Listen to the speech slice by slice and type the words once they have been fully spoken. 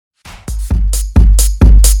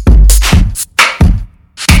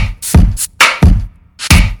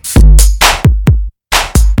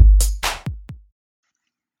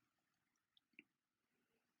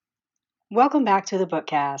Welcome back to the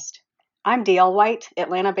Bookcast. I'm D.L. White,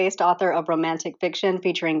 Atlanta based author of romantic fiction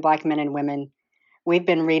featuring Black men and women. We've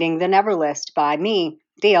been reading The Never List by me,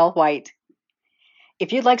 D.L. White.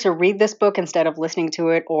 If you'd like to read this book instead of listening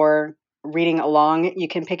to it or reading along, you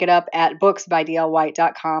can pick it up at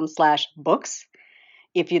booksbydlwhite.com/books.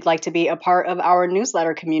 If you'd like to be a part of our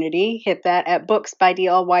newsletter community, hit that at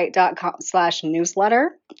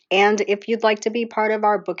booksbydlwhite.com/newsletter. And if you'd like to be part of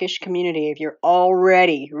our bookish community, if you're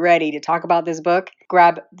already ready to talk about this book,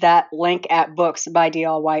 grab that link at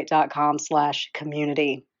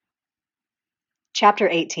booksbydlwhite.com/community. Chapter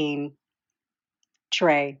 18,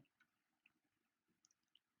 Trey.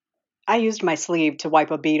 I used my sleeve to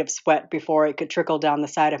wipe a bead of sweat before it could trickle down the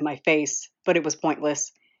side of my face, but it was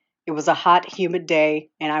pointless. It was a hot, humid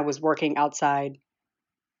day, and I was working outside.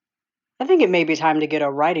 I think it may be time to get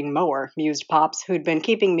a riding mower, mused Pops, who'd been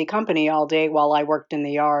keeping me company all day while I worked in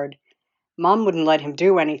the yard. Mom wouldn't let him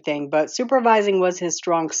do anything, but supervising was his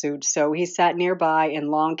strong suit, so he sat nearby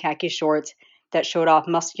in long khaki shorts that showed off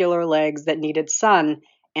muscular legs that needed sun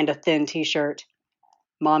and a thin t-shirt.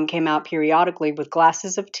 Mom came out periodically with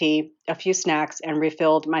glasses of tea, a few snacks, and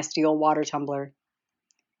refilled my steel water tumbler.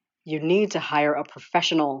 You need to hire a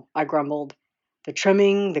professional, I grumbled. The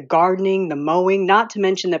trimming, the gardening, the mowing, not to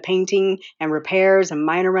mention the painting and repairs and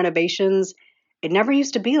minor renovations. It never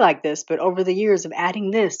used to be like this, but over the years of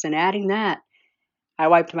adding this and adding that. I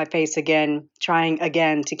wiped my face again, trying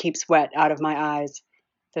again to keep sweat out of my eyes.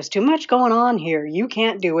 There's too much going on here. You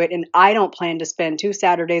can't do it, and I don't plan to spend 2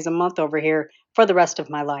 Saturdays a month over here for the rest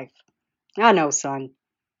of my life. I know, son.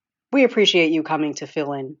 We appreciate you coming to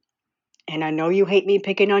fill in. And I know you hate me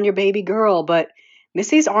picking on your baby girl, but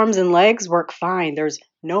Missy's arms and legs work fine. There's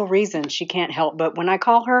no reason she can't help, but when I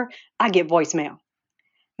call her, I get voicemail.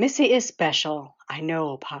 Missy is special. I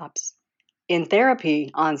know, Pops. In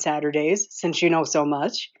therapy on Saturdays, since you know so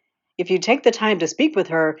much. If you take the time to speak with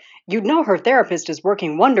her, you'd know her therapist is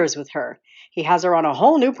working wonders with her. He has her on a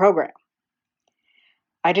whole new program.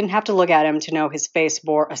 I didn't have to look at him to know his face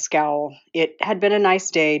bore a scowl. It had been a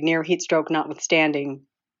nice day, near heatstroke notwithstanding.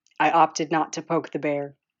 I opted not to poke the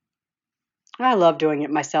bear. I love doing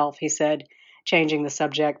it myself, he said, changing the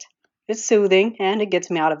subject. It's soothing, and it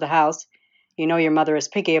gets me out of the house. You know your mother is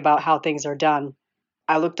picky about how things are done.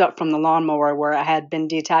 I looked up from the lawnmower where I had been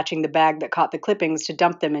detaching the bag that caught the clippings to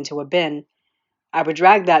dump them into a bin. I would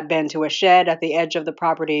drag that bin to a shed at the edge of the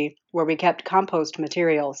property where we kept compost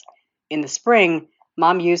materials. In the spring,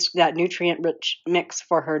 Mom used that nutrient-rich mix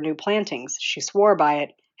for her new plantings. She swore by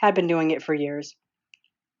it, had been doing it for years.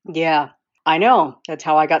 Yeah, I know. That's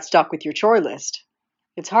how I got stuck with your chore list.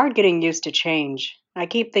 It's hard getting used to change. I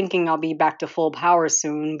keep thinking I'll be back to full power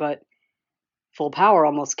soon, but full power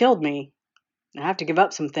almost killed me. I have to give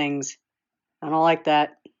up some things. I don't like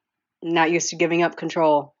that. I'm not used to giving up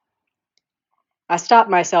control. I stopped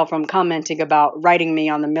myself from commenting about writing me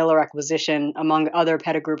on the Miller acquisition among other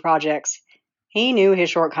Pettigrew projects. He knew his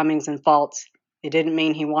shortcomings and faults. It didn't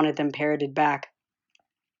mean he wanted them parroted back.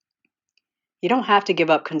 You don't have to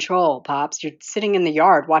give up control, Pops. You're sitting in the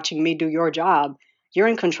yard watching me do your job. You're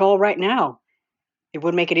in control right now. It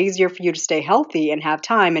would make it easier for you to stay healthy and have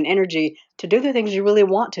time and energy to do the things you really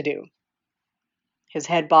want to do. His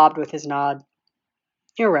head bobbed with his nod.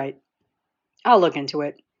 You're right. I'll look into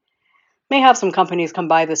it. May have some companies come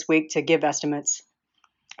by this week to give estimates.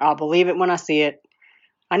 I'll believe it when I see it.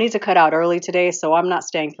 I need to cut out early today, so I'm not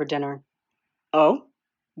staying for dinner. Oh?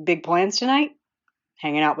 Big plans tonight?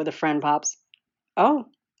 Hanging out with a friend, Pops. Oh,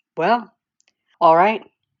 well, all right.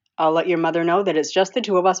 I'll let your mother know that it's just the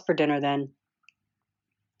two of us for dinner then.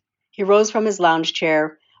 He rose from his lounge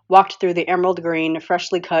chair, walked through the emerald green,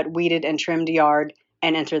 freshly cut, weeded, and trimmed yard,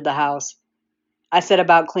 and entered the house. I set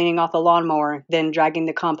about cleaning off the lawnmower, then dragging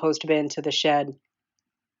the compost bin to the shed.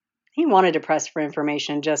 He wanted to press for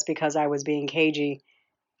information just because I was being cagey.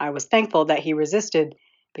 I was thankful that he resisted,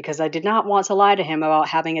 because I did not want to lie to him about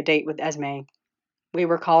having a date with Esme. We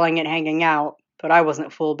were calling it hanging out, but I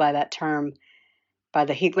wasn't fooled by that term. By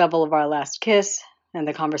the heat level of our last kiss, and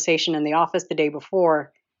the conversation in the office the day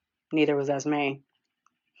before, neither was Esme.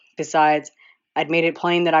 Besides, I'd made it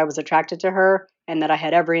plain that I was attracted to her, and that I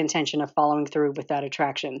had every intention of following through with that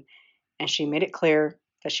attraction, and she made it clear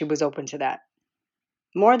that she was open to that.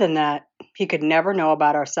 More than that, he could never know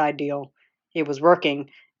about our side deal. It was working,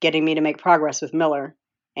 getting me to make progress with Miller,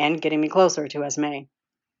 and getting me closer to Esme.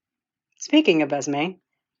 Speaking of Esme,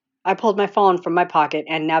 I pulled my phone from my pocket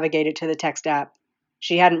and navigated to the text app.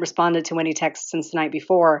 She hadn't responded to any texts since the night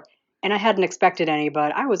before, and I hadn't expected any,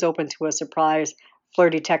 but I was open to a surprise,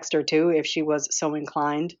 flirty text or two if she was so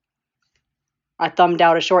inclined. I thumbed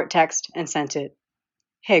out a short text and sent it.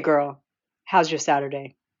 Hey girl, how's your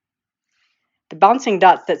Saturday? The bouncing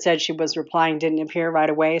dots that said she was replying didn't appear right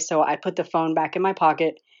away, so I put the phone back in my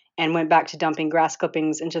pocket and went back to dumping grass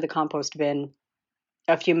clippings into the compost bin.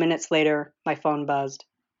 A few minutes later, my phone buzzed.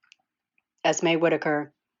 Esme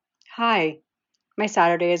Whitaker. Hi. My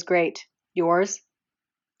Saturday is great. Yours?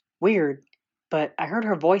 Weird, but I heard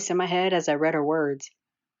her voice in my head as I read her words.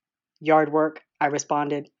 Yard work, I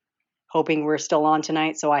responded, hoping we're still on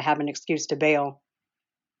tonight so I have an excuse to bail.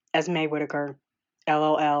 Esme Whitaker.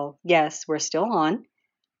 LOL. Yes, we're still on.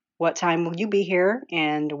 What time will you be here,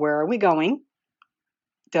 and where are we going?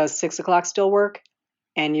 Does 6 o'clock still work?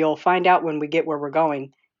 And you'll find out when we get where we're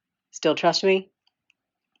going. Still trust me?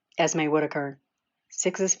 Esme Whitaker.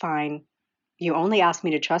 6 is fine. You only asked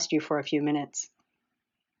me to trust you for a few minutes.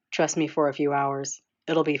 Trust me for a few hours.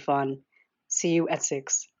 It'll be fun. See you at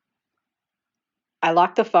 6. I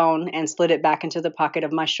locked the phone and slid it back into the pocket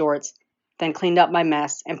of my shorts, then cleaned up my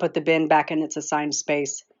mess and put the bin back in its assigned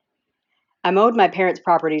space. I mowed my parents'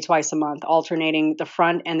 property twice a month, alternating the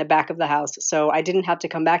front and the back of the house, so I didn't have to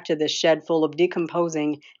come back to this shed full of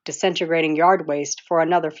decomposing, disintegrating yard waste for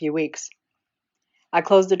another few weeks. I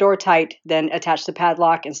closed the door tight, then attached the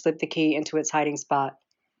padlock and slipped the key into its hiding spot.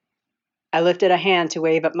 I lifted a hand to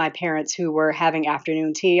wave at my parents, who were having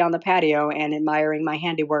afternoon tea on the patio and admiring my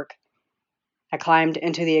handiwork. I climbed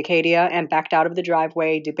into the Acadia and backed out of the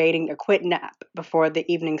driveway, debating a quick nap before the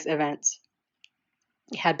evening's events.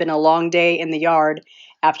 It had been a long day in the yard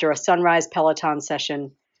after a sunrise Peloton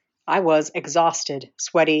session. I was exhausted,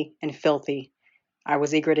 sweaty, and filthy. I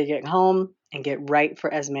was eager to get home and get right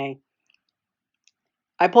for Esme.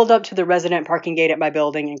 I pulled up to the resident parking gate at my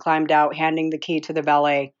building and climbed out, handing the key to the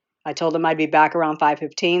valet. I told him I'd be back around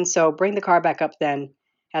 5:15, so bring the car back up then.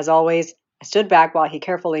 As always, I stood back while he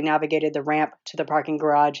carefully navigated the ramp to the parking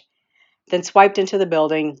garage, then swiped into the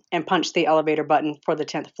building and punched the elevator button for the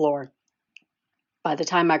 10th floor. By the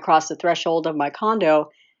time I crossed the threshold of my condo,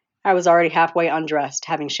 I was already halfway undressed,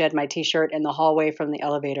 having shed my t-shirt in the hallway from the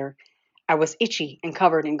elevator. I was itchy and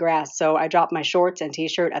covered in grass, so I dropped my shorts and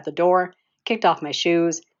t-shirt at the door, kicked off my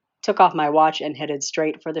shoes, took off my watch, and headed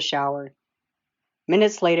straight for the shower.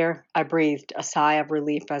 Minutes later, I breathed a sigh of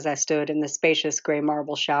relief as I stood in the spacious gray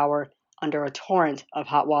marble shower under a torrent of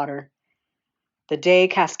hot water. The day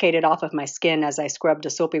cascaded off of my skin as I scrubbed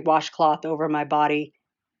a soapy washcloth over my body,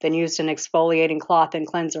 then used an exfoliating cloth and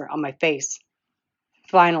cleanser on my face.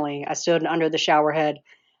 Finally, I stood under the shower head,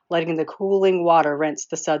 letting the cooling water rinse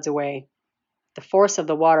the suds away. The force of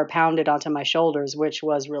the water pounded onto my shoulders, which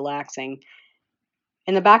was relaxing.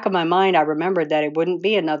 In the back of my mind, I remembered that it wouldn't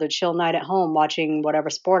be another chill night at home watching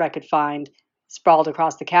whatever sport I could find, sprawled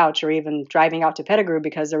across the couch, or even driving out to Pettigrew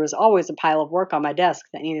because there was always a pile of work on my desk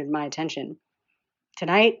that needed my attention.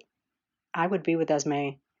 Tonight, I would be with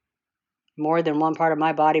Esme. More than one part of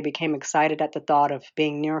my body became excited at the thought of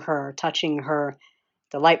being near her, touching her,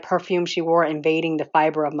 the light perfume she wore invading the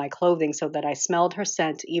fiber of my clothing so that I smelled her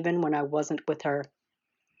scent even when I wasn't with her.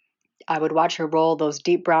 I would watch her roll those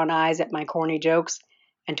deep brown eyes at my corny jokes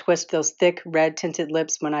and twist those thick, red-tinted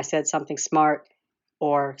lips when I said something smart,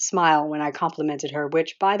 or smile when I complimented her,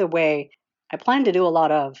 which, by the way, I planned to do a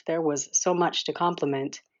lot of. There was so much to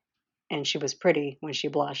compliment, and she was pretty when she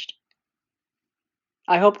blushed.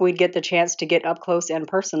 I hoped we'd get the chance to get up close and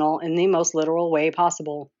personal in the most literal way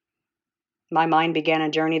possible. My mind began a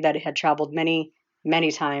journey that it had traveled many,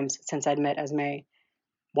 many times since I'd met Esme,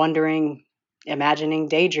 wondering, imagining,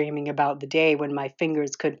 daydreaming about the day when my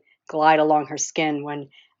fingers could glide along her skin, when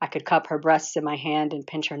I could cup her breasts in my hand and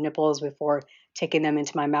pinch her nipples before taking them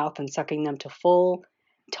into my mouth and sucking them to full,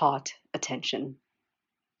 taut attention.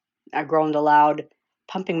 I groaned aloud,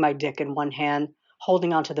 pumping my dick in one hand,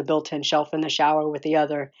 holding onto the built-in shelf in the shower with the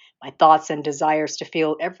other, my thoughts and desires to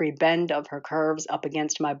feel every bend of her curves up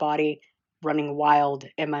against my body running wild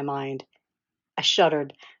in my mind. I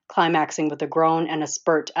shuddered, climaxing with a groan and a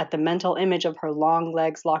spurt at the mental image of her long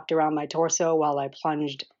legs locked around my torso while I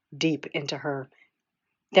plunged deep into her.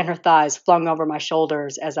 Then her thighs flung over my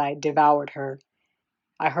shoulders as I devoured her.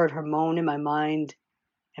 I heard her moan in my mind,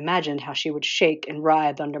 imagined how she would shake and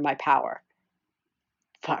writhe under my power.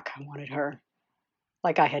 Fuck, I wanted her.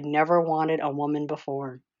 Like I had never wanted a woman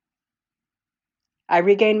before. I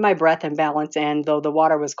regained my breath and balance and, though the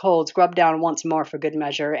water was cold, scrubbed down once more for good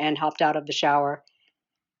measure and hopped out of the shower.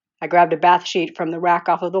 I grabbed a bath sheet from the rack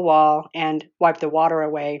off of the wall and wiped the water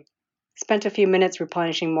away, spent a few minutes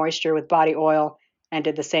replenishing moisture with body oil, and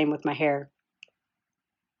did the same with my hair.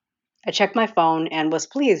 I checked my phone and was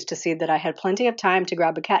pleased to see that I had plenty of time to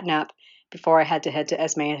grab a cat nap before I had to head to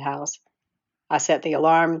Esme's house. I set the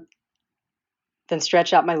alarm, then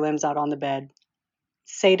stretched out my limbs out on the bed.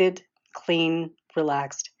 Sated, clean,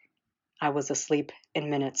 relaxed, I was asleep in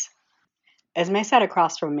minutes. Esme sat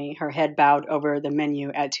across from me, her head bowed over the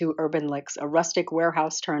menu at Two Urban Licks, a rustic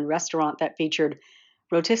warehouse turned restaurant that featured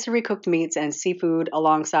rotisserie cooked meats and seafood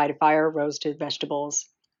alongside fire roasted vegetables.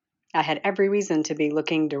 I had every reason to be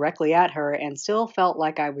looking directly at her and still felt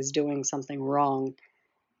like I was doing something wrong.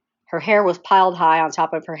 Her hair was piled high on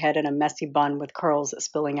top of her head in a messy bun with curls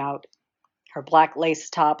spilling out. Her black lace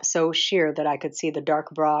top, so sheer that I could see the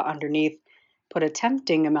dark bra underneath, put a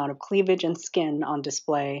tempting amount of cleavage and skin on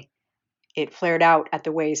display. It flared out at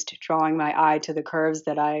the waist, drawing my eye to the curves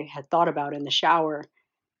that I had thought about in the shower.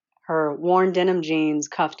 Her worn denim jeans,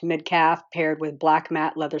 cuffed mid calf, paired with black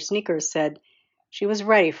matte leather sneakers, said she was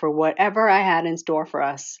ready for whatever I had in store for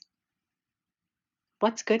us.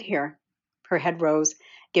 What's good here? Her head rose,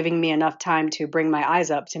 giving me enough time to bring my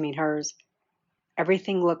eyes up to meet hers.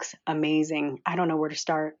 Everything looks amazing. I don't know where to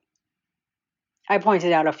start. I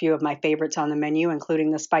pointed out a few of my favorites on the menu,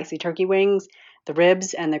 including the spicy turkey wings, the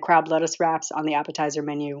ribs, and the crab lettuce wraps on the appetizer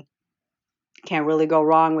menu. Can't really go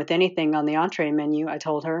wrong with anything on the entree menu, I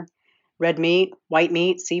told her. Red meat, white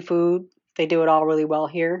meat, seafood, they do it all really well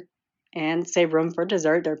here. And save room for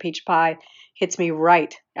dessert. Their peach pie hits me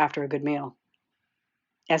right after a good meal.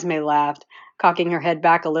 Esme laughed, cocking her head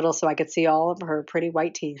back a little so I could see all of her pretty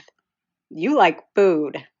white teeth. You like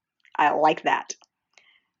food. I like that.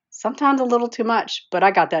 Sometimes a little too much, but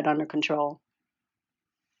I got that under control.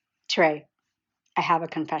 Trey, I have a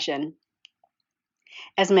confession.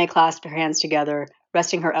 Esme clasped her hands together,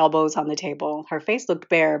 resting her elbows on the table. Her face looked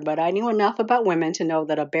bare, but I knew enough about women to know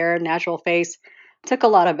that a bare, natural face took a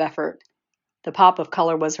lot of effort. The pop of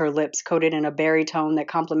color was her lips, coated in a berry tone that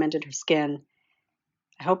complemented her skin.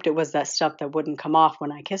 I hoped it was that stuff that wouldn't come off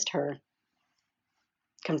when I kissed her.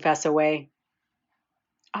 Confess away.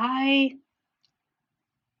 I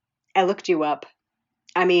looked you up.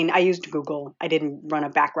 I used Google. I didn't run a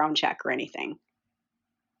background check or anything.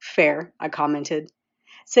 Fair, I commented,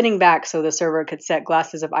 sitting back so the server could set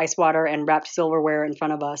glasses of ice water and wrapped silverware in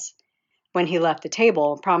front of us. When he left the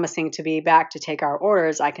table, promising to be back to take our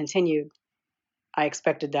orders, I continued. I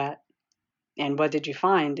expected that. And what did you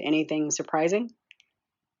find? Anything surprising?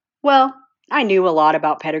 Well, I knew a lot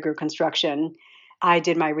about Pettigrew Construction. I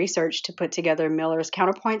did my research to put together Miller's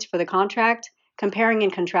counterpoints for the contract, comparing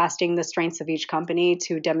and contrasting the strengths of each company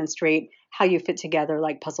to demonstrate how you fit together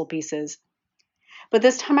like puzzle pieces. But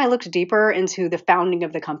this time I looked deeper into the founding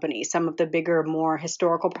of the company, some of the bigger, more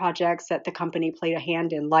historical projects that the company played a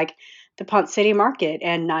hand in, like the Punt City Market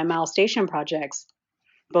and 9 Mile Station projects.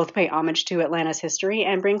 Both pay homage to Atlanta's history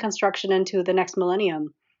and bring construction into the next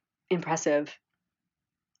millennium. Impressive.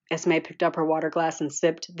 Esme picked up her water glass and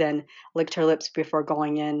sipped, then licked her lips before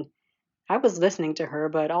going in. I was listening to her,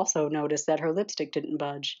 but also noticed that her lipstick didn't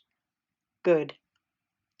budge. Good.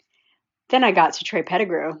 Then I got to Trey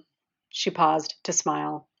Pettigrew. She paused to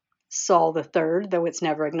smile. Saul the Third, though it's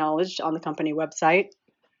never acknowledged on the company website.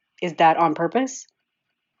 Is that on purpose?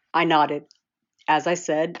 I nodded. As I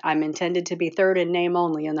said, I'm intended to be third in name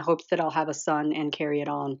only in the hopes that I'll have a son and carry it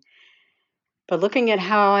on. But looking at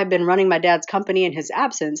how I've been running my dad's company in his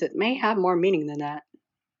absence, it may have more meaning than that.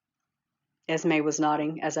 Esme was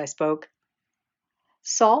nodding as I spoke.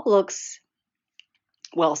 Saul looks,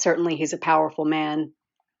 well, certainly he's a powerful man.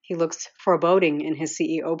 He looks foreboding in his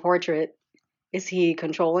CEO portrait. Is he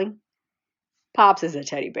controlling? Pops is a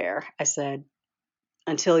teddy bear, I said,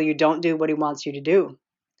 until you don't do what he wants you to do.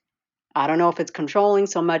 I don't know if it's controlling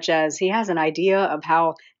so much as he has an idea of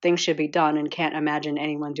how things should be done and can't imagine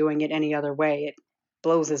anyone doing it any other way. It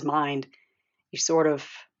blows his mind. You sort of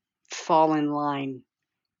fall in line.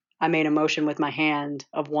 I made a motion with my hand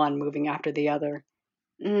of one moving after the other.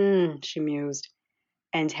 She mused.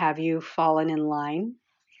 And have you fallen in line?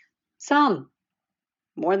 Some.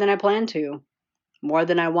 More than I plan to. More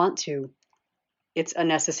than I want to. It's a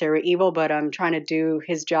necessary evil, but I'm trying to do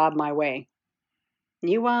his job my way.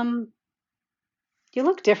 You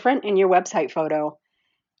look different in your website photo.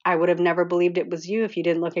 I would have never believed it was you if you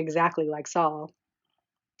didn't look exactly like Saul.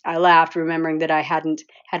 I laughed, remembering that I hadn't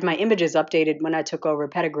had my images updated when I took over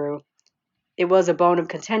Pettigrew. It was a bone of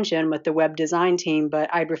contention with the web design team,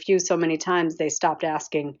 but I'd refused so many times they stopped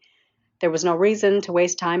asking. There was no reason to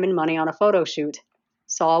waste time and money on a photo shoot.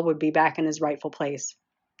 Saul would be back in his rightful place.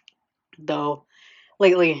 Though,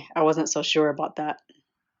 lately, I wasn't so sure about that.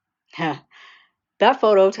 That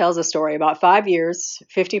photo tells a story about 5 years,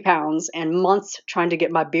 50 pounds, and months trying to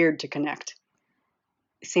get my beard to connect.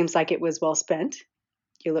 Seems like it was well spent.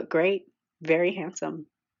 You look great. Very handsome.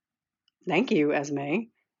 Thank you,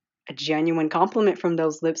 Esme. A genuine compliment from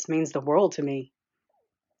those lips means the world to me.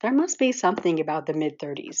 There must be something about the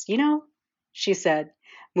mid-30s, she said,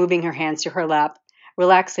 moving her hands to her lap,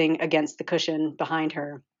 relaxing against the cushion behind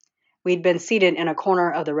her. We'd been seated in a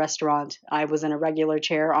corner of the restaurant. I was in a regular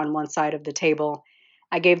chair on one side of the table.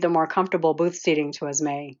 I gave the more comfortable booth seating to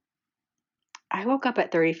Esme. I woke up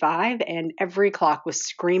at 35 and every clock was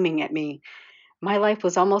screaming at me. My life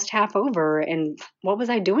was almost half over, and what was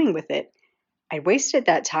I doing with it? I wasted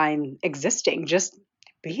that time existing, just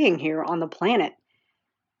being here on the planet.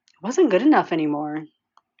 It wasn't good enough anymore.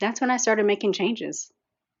 That's when I started making changes.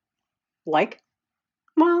 Like,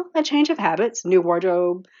 well, a change of habits, new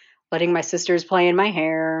wardrobe, letting my sisters play in my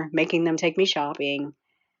hair, making them take me shopping.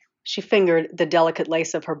 She fingered the delicate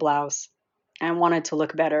lace of her blouse. I wanted to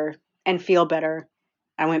look better and feel better.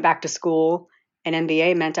 I went back to school. An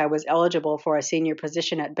MBA meant I was eligible for a senior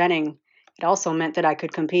position at Benning. It also meant that I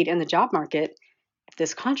could compete in the job market. If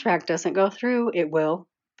this contract doesn't go through, it will,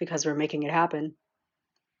 because we're making it happen.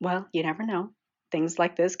 Well, you never know. Things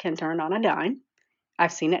like this can turn on a dime.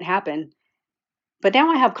 I've seen it happen. But now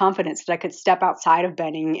I have confidence that I could step outside of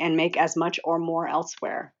Benning and make as much or more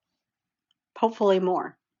elsewhere. Hopefully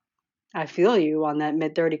more. I feel you on that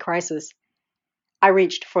mid-30 crisis. I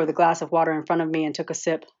reached for the glass of water in front of me and took a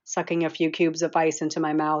sip, sucking a few cubes of ice into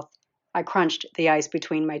my mouth. I crunched the ice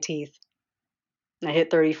between my teeth. I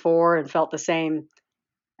hit 34 and felt the same.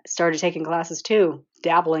 I started taking classes too,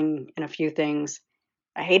 dabbling in a few things.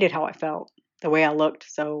 I hated how I felt, the way I looked,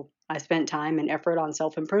 so I spent time and effort on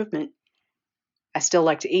self-improvement. I still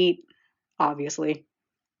like to eat, obviously.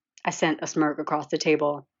 I sent a smirk across the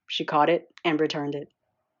table. She caught it and returned it.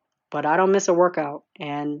 But I don't miss a workout,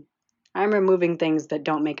 and I'm removing things that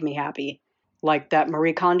don't make me happy, like that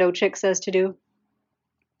Marie Kondo chick says to do.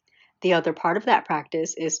 The other part of that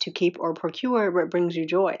practice is to keep or procure what brings you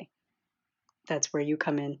joy. That's where you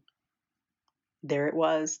come in. There it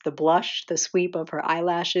was, the blush, the sweep of her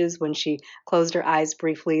eyelashes when she closed her eyes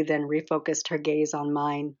briefly, then refocused her gaze on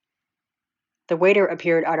mine. The waiter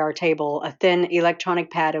appeared at our table, a thin electronic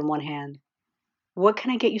pad in one hand. What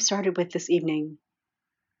can I get you started with this evening?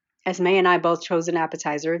 Esme and I both chose an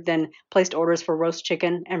appetizer, then placed orders for roast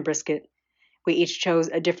chicken and brisket. We each chose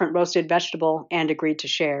a different roasted vegetable and agreed to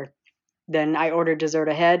share. Then I ordered dessert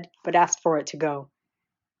ahead, but asked for it to go.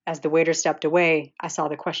 As the waiter stepped away, I saw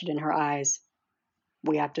the question in her eyes.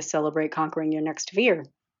 We have to celebrate conquering your next fear.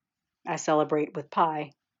 I celebrate with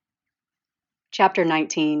pie. Chapter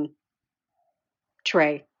 19.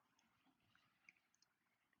 Trey.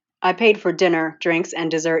 I paid for dinner, drinks,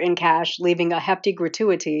 and dessert in cash, leaving a hefty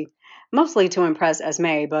gratuity, mostly to impress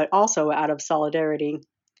Esme, but also out of solidarity.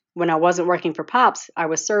 When I wasn't working for Pops, I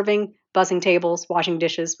was serving, buzzing tables, washing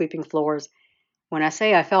dishes, sweeping floors. When I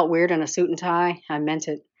say I felt weird in a suit and tie, I meant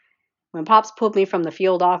it. When Pops pulled me from the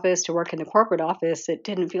field office to work in the corporate office, it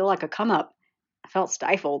didn't feel like a come up. I felt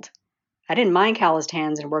stifled. I didn't mind calloused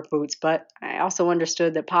hands and work boots, but I also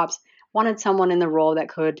understood that Pops wanted someone in the role that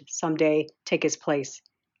could, someday, take his place.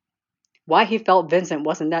 Why he felt Vincent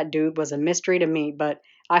wasn't that dude was a mystery to me, but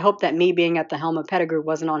I hope that me being at the helm of Pettigrew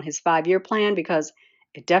wasn't on his 5-year plan, because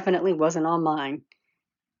it definitely wasn't on mine.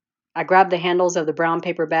 I grabbed the handles of the brown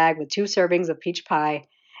paper bag with 2 servings of peach pie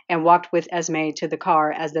and walked with Esme to the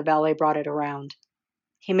car as the valet brought it around.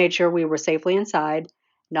 He made sure we were safely inside,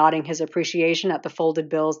 nodding his appreciation at the folded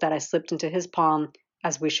bills that I slipped into his palm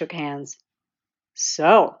as we shook hands.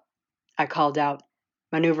 So, I called out,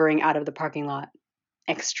 maneuvering out of the parking lot.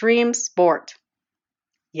 Extreme sport.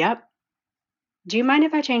 Yep. Do you mind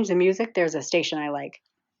if I change the music? There's a station I like.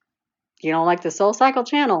 You don't like the Soul Cycle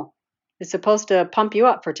channel? It's supposed to pump you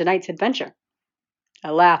up for tonight's adventure. I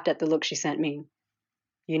laughed at the look she sent me.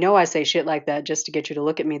 You know I say shit like that just to get you to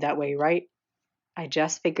look at me that way, right? I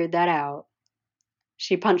just figured that out.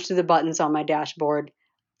 She punched through the buttons on my dashboard,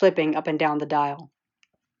 flipping up and down the dial.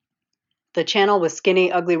 The channel with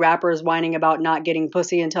skinny, ugly rappers whining about not getting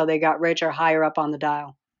pussy until they got rich or higher up on the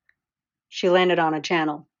dial. She landed on a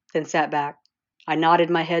channel, then sat back. I nodded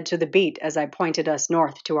my head to the beat as I pointed us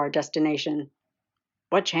north to our destination.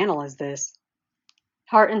 What channel is this?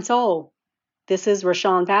 Heart and Soul. This is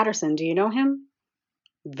Rashawn Patterson. Do you know him?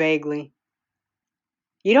 Vaguely.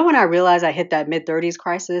 You know when I realized I hit that mid-30s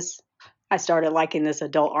crisis? I started liking this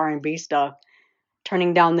adult R&B stuff,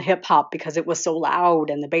 turning down the hip-hop because it was so loud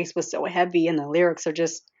and the bass was so heavy and the lyrics are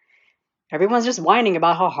just... Everyone's just whining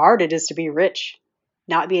about how hard it is to be rich.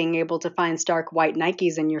 Not being able to find stark white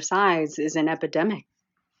Nikes in your size is an epidemic.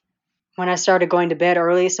 When I started going to bed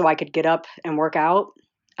early so I could get up and work out,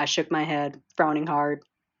 I shook my head, frowning hard.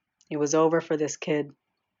 It was over for this kid.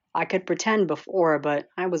 I could pretend before, but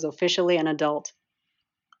I was officially an adult.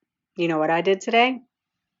 You know what I did today?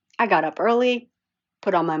 I got up early,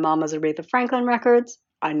 put on my mama's Aretha Franklin records,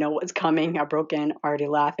 I know what's coming, I broke in, already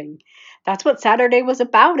laughing. That's what Saturday was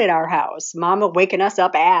about at our house. Mama waking us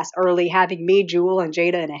up ass early, having me, Jewel, and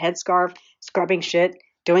Jada in a headscarf, scrubbing shit,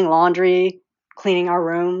 doing laundry, cleaning our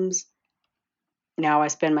rooms. Now I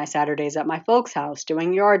spend my Saturdays at my folks' house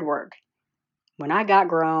doing yard work. When I got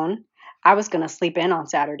grown, I was going to sleep in on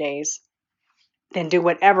Saturdays, then do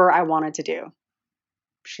whatever I wanted to do.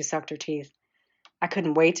 She sucked her teeth. I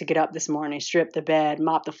couldn't wait to get up this morning, strip the bed,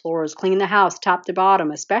 mop the floors, clean the house top to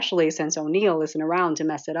bottom, especially since O'Neill isn't around to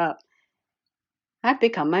mess it up. I've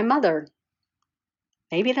become my mother.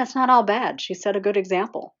 Maybe that's not all bad. She set a good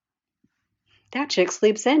example. That chick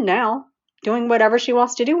sleeps in now, doing whatever she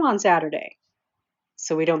wants to do on Saturday.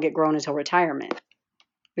 So we don't get grown until retirement.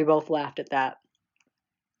 We both laughed at that.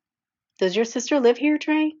 Does your sister live here,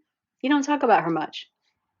 Trey? You don't talk about her much.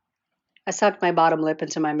 I sucked my bottom lip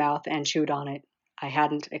into my mouth and chewed on it. I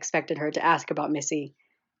hadn't expected her to ask about Missy.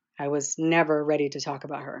 I was never ready to talk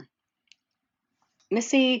about her.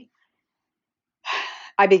 Missy,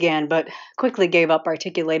 I began, but quickly gave up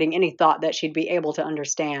articulating any thought that she'd be able to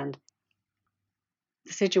understand.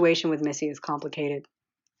 The situation with Missy is complicated.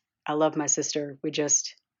 I love my sister.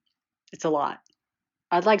 It's a lot.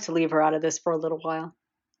 I'd like to leave her out of this for a little while.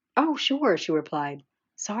 Oh, sure, she replied.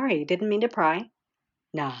 Sorry, didn't mean to pry.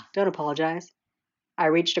 Nah, don't apologize. I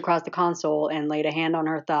reached across the console and laid a hand on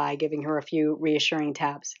her thigh, giving her a few reassuring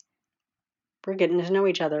taps. We're getting to know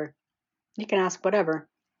each other. You can ask whatever.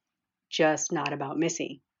 Just not about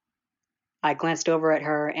Missy. I glanced over at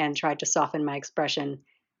her and tried to soften my expression.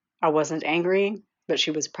 I wasn't angry, but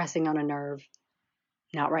she was pressing on a nerve.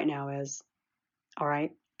 Not right now, Ez. All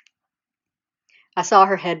right? I saw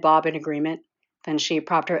her head bob in agreement. Then she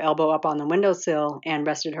propped her elbow up on the windowsill and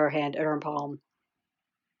rested her hand in her palm.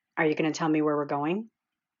 Are you going to tell me where we're going?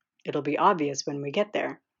 It'll be obvious when we get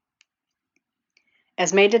there.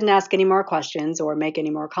 Esme didn't ask any more questions or make any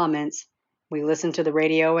more comments. We listened to the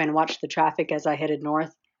radio and watched the traffic as I headed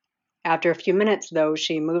north. After a few minutes, though,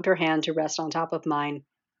 she moved her hand to rest on top of mine,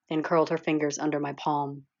 then curled her fingers under my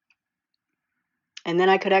palm. And then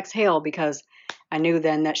I could exhale because I knew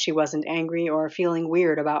then that she wasn't angry or feeling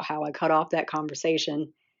weird about how I cut off that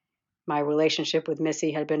conversation. My relationship with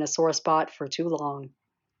Missy had been a sore spot for too long.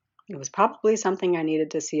 It was probably something I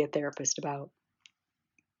needed to see a therapist about.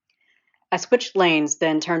 I switched lanes,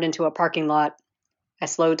 then turned into a parking lot. I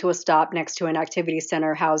slowed to a stop next to an activity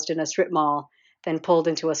center housed in a strip mall, then pulled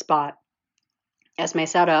into a spot. Esme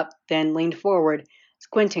sat up, then leaned forward,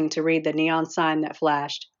 squinting to read the neon sign that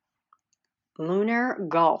flashed. Lunar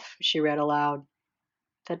Golf, she read aloud.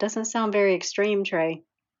 That doesn't sound very extreme, Trey.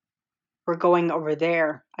 We're going over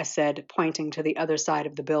there, I said, pointing to the other side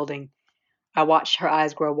of the building. I watched her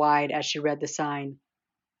eyes grow wide as she read the sign.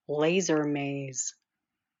 Laser maze.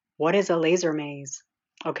 What is a laser maze?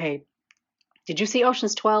 Okay, did you see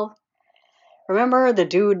Ocean's 12? Remember the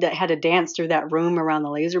dude that had to dance through that room around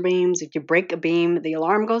the laser beams? If you break a beam, the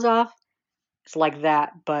alarm goes off? It's like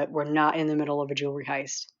that, but we're not in the middle of a jewelry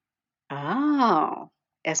heist. Oh,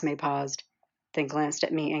 Esme paused, then glanced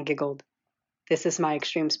at me and giggled. This is my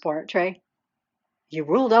extreme sport, Trey. You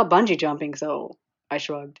ruled out bungee jumping, so I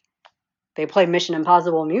shrugged. They play Mission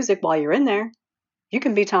Impossible music while you're in there. You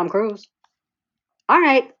can be Tom Cruise. All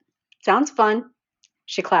right, sounds fun.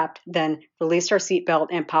 She clapped, then released her seatbelt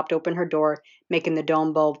and popped open her door, making the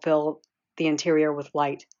dome bulb fill the interior with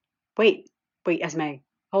light. Wait, Esme,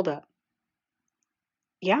 hold up.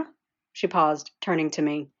 Yeah? She paused, turning to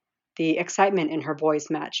me. The excitement in her voice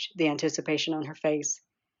matched the anticipation on her face.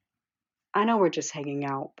 I know we're just hanging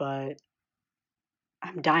out, but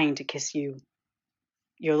I'm dying to kiss you.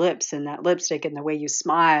 Your lips and that lipstick and the way you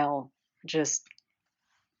smile, just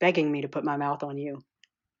begging me to put my mouth on you.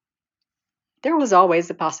 There was always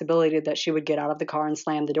the possibility that she would get out of the car and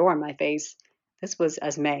slam the door in my face. This was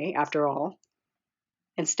Esme, after all.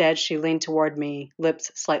 Instead, she leaned toward me,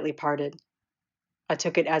 lips slightly parted. I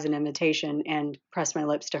took it as an invitation and pressed my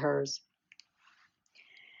lips to hers.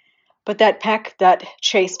 But that peck, that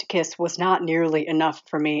chaste kiss was not nearly enough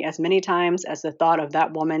for me. As many times as the thought of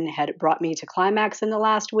that woman had brought me to climax in the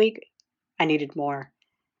last week, I needed more.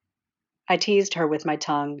 I teased her with my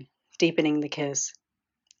tongue, deepening the kiss.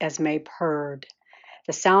 Esme purred.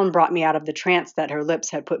 The sound brought me out of the trance that her lips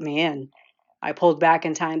had put me in. I pulled back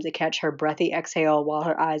in time to catch her breathy exhale while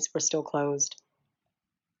her eyes were still closed.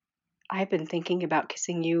 I've been thinking about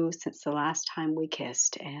kissing you since the last time we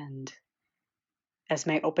kissed, and...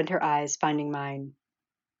 Esme opened her eyes, finding mine.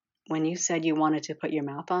 When you said you wanted to put your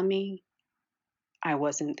mouth on me, I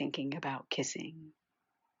wasn't thinking about kissing.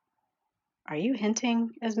 Are you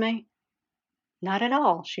hinting, Esme? Not at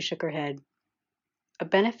all, she shook her head. A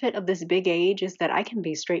benefit of this big age is that I can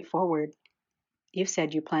be straightforward. You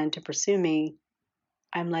said you planned to pursue me.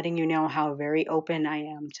 I'm letting you know how very open I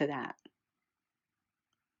am to that.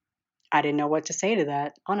 I didn't know what to say to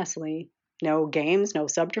that, honestly. No games, no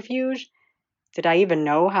subterfuge. Did I even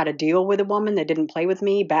know how to deal with a woman that didn't play with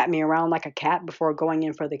me, bat me around like a cat before going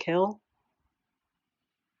in for the kill?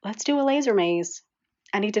 Let's do a laser maze.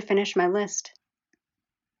 I need to finish my list.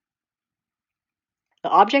 The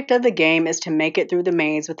object of the game is to make it through the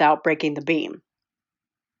maze without breaking the beam.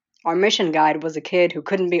 Our mission guide was a kid who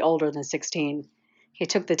couldn't be older than 16. He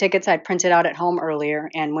took the tickets I'd printed out at home earlier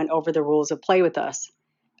and went over the rules of play with us.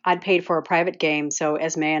 I'd paid for a private game, so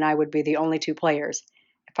Esme and I would be the only two players.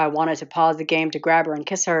 If I wanted to pause the game to grab her and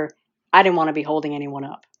kiss her, I didn't want to be holding anyone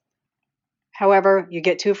up. However, you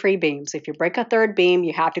get 2 free beams. If you break a third beam,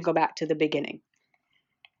 you have to go back to the beginning.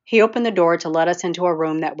 He opened the door to let us into a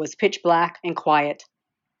room that was pitch black and quiet.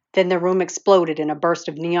 Then the room exploded in a burst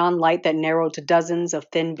of neon light that narrowed to dozens of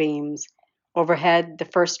thin beams. Overhead, the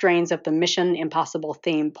first strains of the Mission Impossible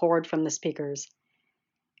theme poured from the speakers.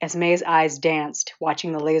 Esme's eyes danced,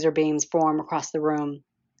 watching the laser beams form across the room.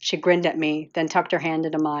 She grinned at me, then tucked her hand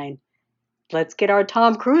into mine. Let's get our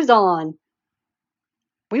Tom Cruise on!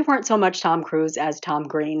 We weren't so much Tom Cruise as Tom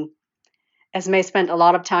Green. Esme spent a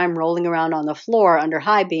lot of time rolling around on the floor under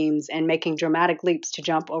high beams and making dramatic leaps to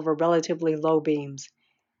jump over relatively low beams.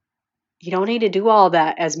 You don't need to do all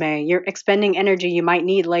that, Esme. You're expending energy you might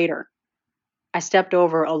need later. I stepped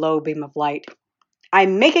over a low beam of light.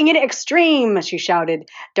 I'm making it extreme, she shouted,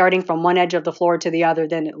 darting from one edge of the floor to the other,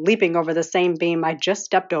 then leaping over the same beam I just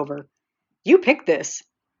stepped over. You picked this.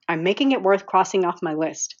 I'm making it worth crossing off my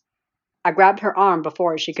list. I grabbed her arm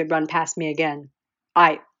before she could run past me again.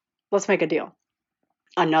 Let's make a deal.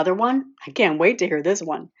 Another one? I can't wait to hear this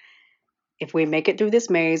one. If we make it through this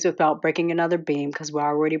maze without breaking another beam, because we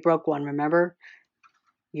already broke one, remember?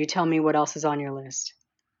 You tell me what else is on your list.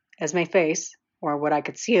 Esme's face, or what I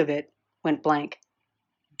could see of it, went blank.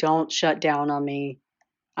 Don't shut down on me.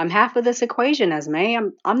 I'm half of this equation, Esme.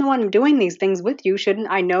 I'm the one doing these things with you. Shouldn't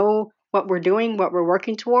I know what we're doing, what we're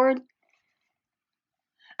working toward?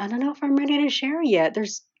 I don't know if I'm ready to share yet.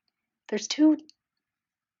 There's two...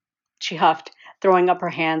 She huffed, throwing up her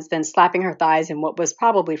hands, then slapping her thighs in what was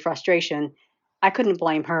probably frustration. I couldn't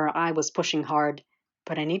blame her. I was pushing hard.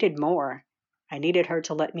 But I needed more. I needed her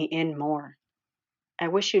to let me in more. I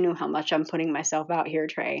wish you knew how much I'm putting myself out here,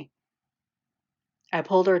 Trey. I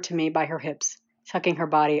pulled her to me by her hips, tucking her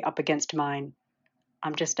body up against mine.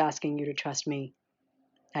 I'm just asking you to trust me.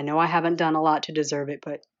 I know I haven't done a lot to deserve it,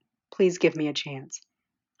 but please give me a chance.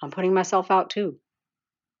 I'm putting myself out too.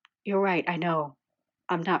 You're right, I know.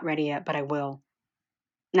 I'm not ready yet, but I will.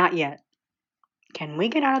 Not yet. Can we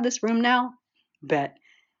get out of this room now? Bet.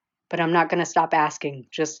 But I'm not going to stop asking,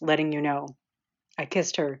 just letting you know. I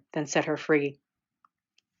kissed her, then set her free.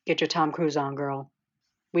 Get your Tom Cruise on, girl.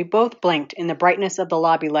 We both blinked in the brightness of the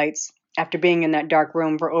lobby lights after being in that dark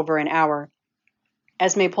room for over an hour.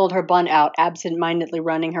 Esme pulled her bun out, absent-mindedly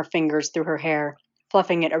running her fingers through her hair,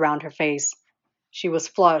 fluffing it around her face. She was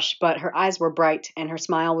flush, but her eyes were bright and her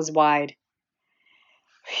smile was wide.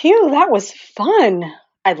 Phew, that was fun!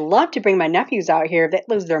 I'd love to bring my nephews out here. They'd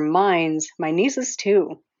lose their minds. My nieces,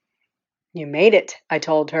 too. You made it, I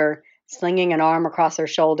told her, slinging an arm across her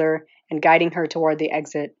shoulder and guiding her toward the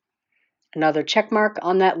exit. Another checkmark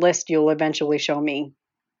on that list you'll eventually show me.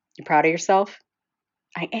 You proud of yourself?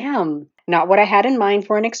 I am. Not what I had in mind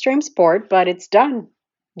for an extreme sport, but it's done.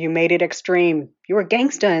 You made it extreme. You were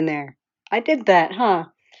gangsta in there. I did that, huh?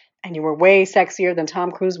 And you were way sexier than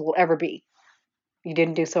Tom Cruise will ever be. You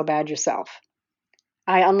didn't do so bad yourself.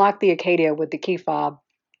 I unlocked the Acadia with the key fob.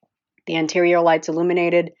 The interior lights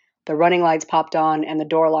illuminated, the running lights popped on, and the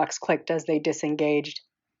door locks clicked as they disengaged.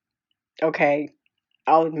 Okay,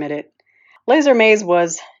 I'll admit it. Laser Maze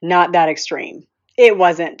was not that extreme. It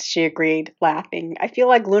wasn't, she agreed, laughing. I feel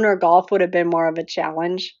like lunar golf would have been more of a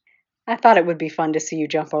challenge. I thought it would be fun to see you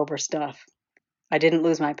jump over stuff. I didn't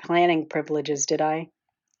lose my planning privileges, did I?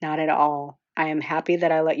 Not at all. I am happy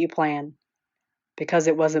that I let you plan. Because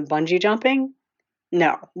it wasn't bungee jumping?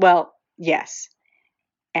 No. Well, yes.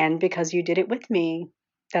 And because you did it with me.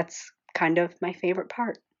 That's kind of my favorite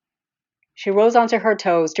part. She rose onto her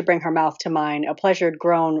toes to bring her mouth to mine. A pleasured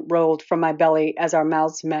groan rolled from my belly as our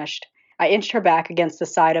mouths meshed. I inched her back against the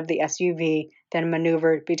side of the SUV, then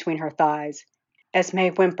maneuvered between her thighs. Esme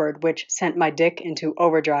whimpered, which sent my dick into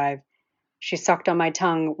overdrive. She sucked on my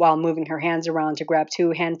tongue while moving her hands around to grab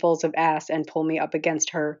 2 handfuls of ass and pull me up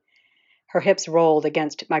against her. Her hips rolled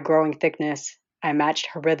against my growing thickness. I matched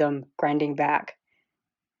her rhythm, grinding back.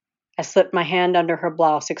 I slipped my hand under her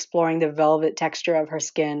blouse, exploring the velvet texture of her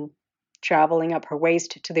skin, traveling up her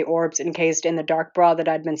waist to the orbs encased in the dark bra that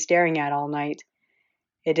I'd been staring at all night.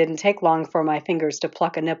 It didn't take long for my fingers to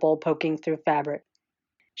pluck a nipple poking through fabric.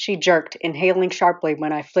 She jerked, inhaling sharply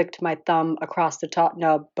when I flicked my thumb across the taut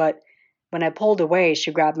nub, but when I pulled away,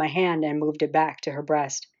 she grabbed my hand and moved it back to her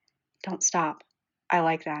breast. Don't stop. I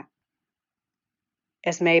like that.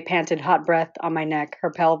 Esme panted hot breath on my neck, her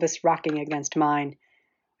pelvis rocking against mine.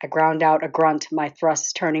 I ground out a grunt, my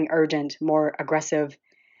thrusts turning urgent, more aggressive.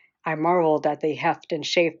 I marveled at the heft and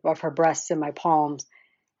shape of her breasts in my palms.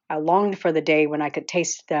 I longed for the day when I could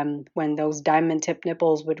taste them, when those diamond-tipped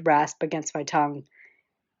nipples would rasp against my tongue.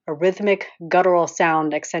 A rhythmic, guttural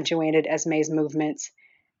sound accentuated Esme's movements.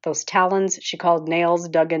 Those talons she called nails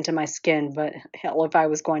dug into my skin, but hell if I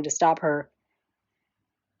was going to stop her.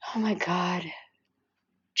 Oh my God,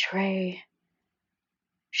 Trey.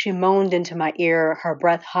 She moaned into my ear, her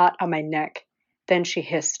breath hot on my neck. Then she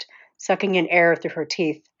hissed, sucking in air through her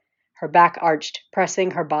teeth. Her back arched,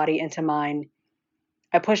 pressing her body into mine.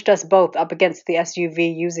 I pushed us both up against the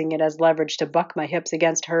SUV, using it as leverage to buck my hips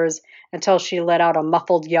against hers until she let out a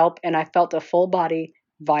muffled yelp and I felt a full-body,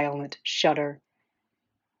 violent shudder.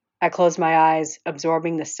 I closed my eyes,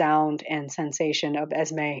 absorbing the sound and sensation of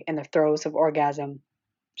Esme in the throes of orgasm.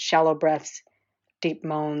 Shallow breaths, deep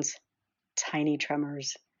moans, tiny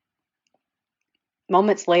tremors.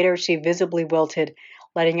 Moments later, she visibly wilted,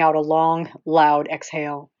 letting out a long, loud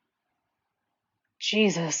exhale.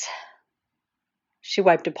 Jesus. She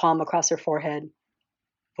wiped a palm across her forehead.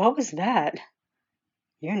 What was that?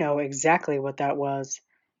 You know exactly what that was.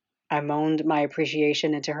 I moaned my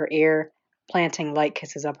appreciation into her ear, planting light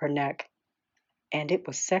kisses up her neck. And it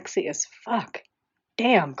was sexy as fuck.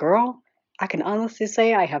 Damn, girl. I can honestly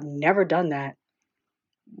say I have never done that.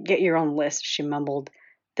 Get your own list, she mumbled,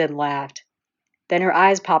 then laughed. Then her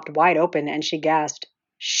eyes popped wide open and she gasped,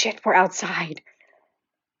 Shit, we're outside.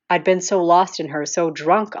 I'd been so lost in her, so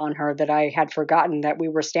drunk on her, that I had forgotten that we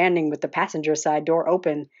were standing with the passenger side door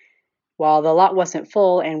open. While the lot wasn't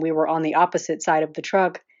full and we were on the opposite side of the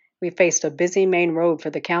truck, we faced a busy main road for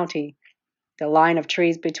the county. The line of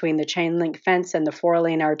trees between the chain-link fence and the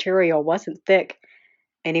four-lane arterial wasn't thick.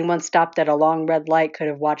 Anyone stopped at a long red light could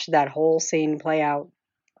have watched that whole scene play out.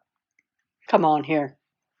 Come on here.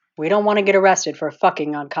 We don't want to get arrested for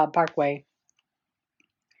fucking on Cobb Parkway.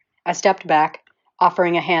 I stepped back,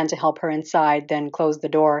 offering a hand to help her inside, then closed the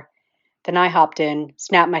door. Then I hopped in,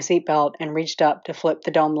 snapped my seatbelt, and reached up to flip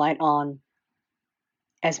the dome light on.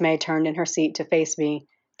 Esme turned in her seat to face me,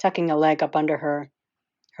 tucking a leg up under her.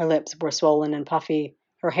 Her lips were swollen and puffy,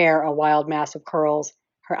 her hair a wild mass of curls,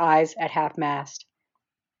 her eyes at half-mast.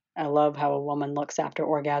 I love how a woman looks after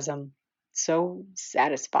orgasm. So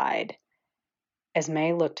satisfied.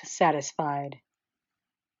 Esme looked satisfied.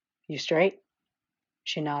 You straight?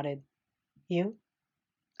 She nodded. You?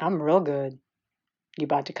 I'm real good. You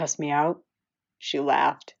about to cuss me out? She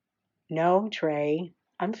laughed. No, Trey.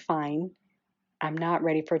 I'm fine. I'm not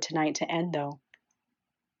ready for tonight to end, though.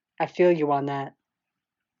 I feel you on that.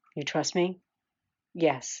 You trust me?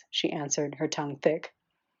 Yes, she answered, her tongue thick.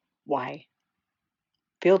 Why?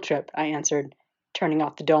 Field trip, I answered, turning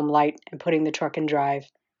off the dome light and putting the truck in drive.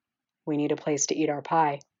 We need a place to eat our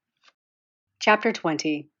pie. Chapter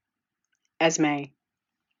 20. Esme.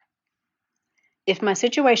 If my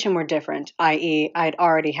situation were different, i.e., I'd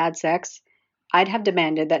already had sex, I'd have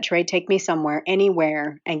demanded that Trey take me somewhere,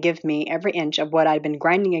 anywhere, and give me every inch of what I'd been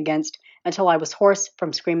grinding against until I was hoarse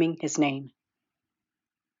from screaming his name.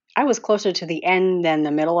 I was closer to the end than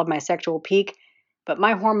the middle of my sexual peak, but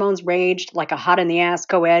my hormones raged like a hot-in-the-ass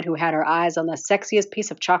co-ed who had her eyes on the sexiest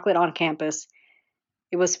piece of chocolate on campus.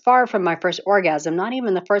 It was far from my first orgasm, not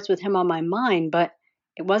even the first with him on my mind, but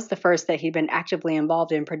it was the first that he'd been actively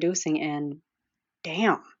involved in producing, and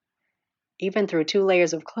damn. Even through 2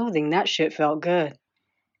 layers of clothing, that shit felt good.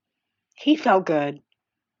 He felt good.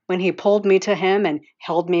 When he pulled me to him and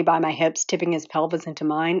held me by my hips, tipping his pelvis into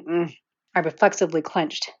mine, I reflexively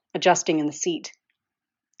clenched, adjusting in the seat.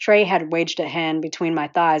 Trey had wedged a hand between my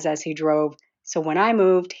thighs as he drove, so when I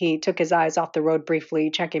moved, he took his eyes off the road briefly,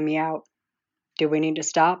 checking me out. Do we need to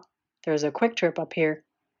stop? There's a quick trip up here.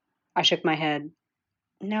 I shook my head.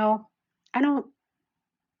 No, I don't.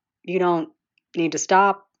 You don't need to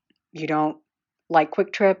stop. You don't like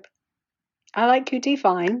quick trip. I like QT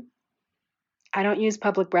fine. I don't use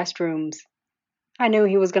public restrooms. I knew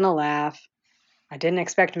he was going to laugh. I didn't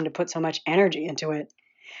expect him to put so much energy into it.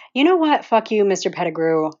 You know what? Fuck you, Mr.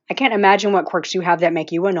 Pettigrew. I can't imagine what quirks you have that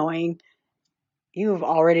make you annoying. You've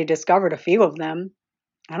already discovered a few of them.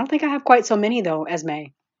 I don't think I have quite so many, though, Esme.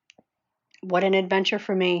 What an adventure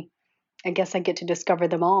for me. I guess I get to discover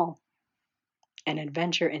them all. An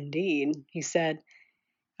adventure indeed, he said.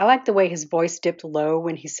 I liked the way his voice dipped low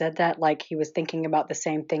when he said that, like he was thinking about the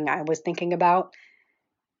same thing I was thinking about.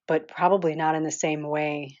 but probably not in the same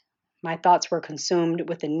way. My thoughts were consumed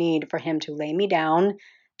with the need for him to lay me down,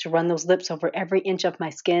 to run those lips over every inch of my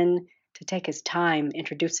skin, to take his time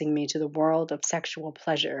introducing me to the world of sexual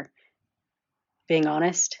pleasure. Being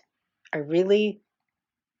honest, I really,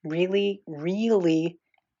 really, really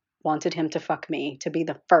wanted him to fuck me, to be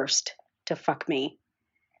the first to fuck me.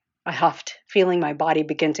 I huffed, feeling my body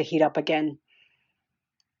begin to heat up again.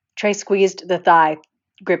 Trey squeezed the thigh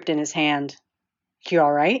gripped in his hand. You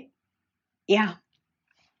all right? Yeah.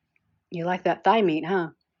 You like that thigh meat, huh?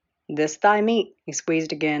 This thigh meat, he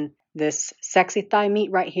squeezed again. This sexy thigh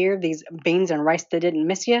meat right here, these beans and rice that didn't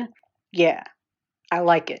miss you? Yeah, I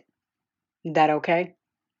like it. That okay?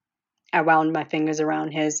 I wound my fingers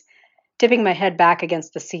around his, tipping my head back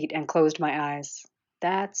against the seat and closed my eyes.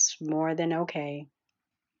 That's more than okay.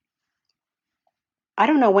 I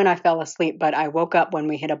don't know when I fell asleep, but I woke up when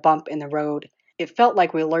we hit a bump in the road. It felt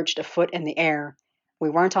like we lurched a foot in the air. We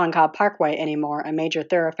weren't on Cobb Parkway anymore, a major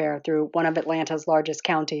thoroughfare through one of Atlanta's largest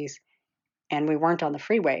counties, and we weren't on the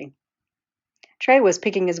freeway. Trey was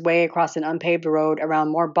picking his way across an unpaved road around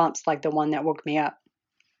more bumps like the one that woke me up.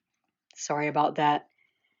 Sorry about that.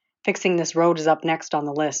 Fixing this road is up next on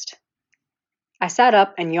the list. I sat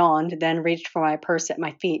up and yawned, then reached for my purse at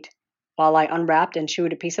my feet. While I unwrapped and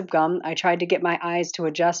chewed a piece of gum, I tried to get my eyes to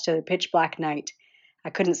adjust to the pitch black night. I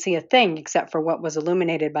couldn't see a thing except for what was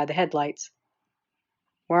illuminated by the headlights.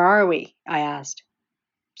 Where are we? I asked.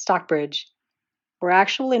 Stockbridge. We're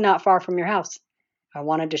actually not far from your house. I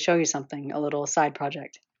wanted to show you something, a little side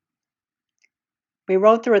project. We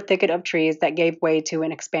rode through a thicket of trees that gave way to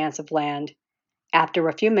an expanse of land. After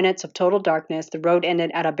a few minutes of total darkness, the road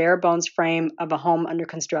ended at a bare-bones frame of a home under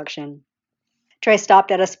construction. Trey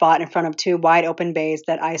stopped at a spot in front of two wide-open bays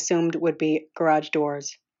that I assumed would be garage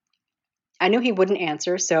doors. I knew he wouldn't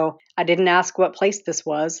answer, so I didn't ask what place this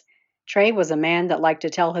was. Trey was a man that liked to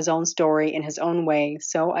tell his own story in his own way,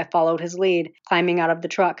 so I followed his lead, climbing out of the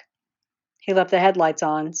truck. He left the headlights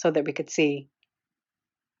on so that we could see.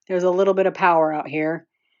 There's a little bit of power out here.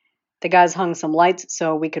 The guys hung some lights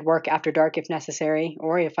so we could work after dark if necessary,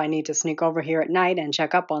 or if I need to sneak over here at night and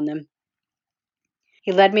check up on them.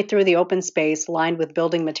 He led me through the open space lined with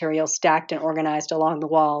building materials stacked and organized along the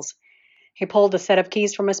walls. He pulled a set of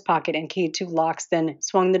keys from his pocket and keyed two locks, then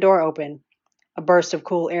swung the door open. A burst of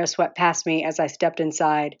cool air swept past me as I stepped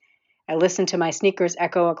inside. I listened to my sneakers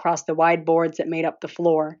echo across the wide boards that made up the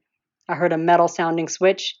floor. I heard a metal-sounding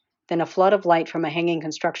switch, then a flood of light from a hanging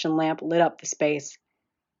construction lamp lit up the space.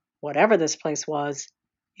 Whatever this place was,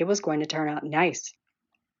 it was going to turn out nice.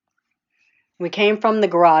 We came from the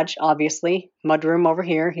garage, obviously. Mudroom over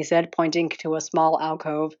here, he said, pointing to a small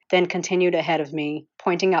alcove, then continued ahead of me,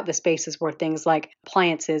 pointing out the spaces where things like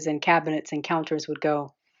appliances and cabinets and counters would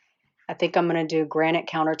go. I think I'm going to do granite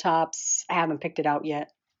countertops. I haven't picked it out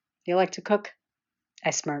yet. You like to cook?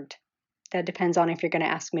 I smirked. That depends on if you're going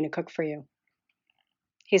to ask me to cook for you.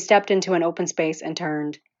 He stepped into an open space and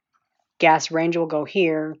turned. Gas range will go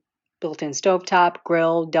here. Built-in stovetop,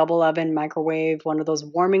 grill, double oven, microwave, one of those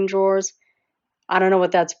warming drawers. I don't know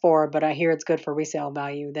what that's for, but I hear it's good for resale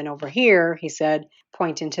value. Then over here, he said,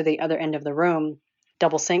 pointing to the other end of the room,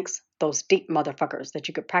 double sinks, those deep motherfuckers that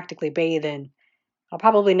you could practically bathe in. I'll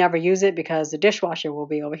probably never use it because the dishwasher will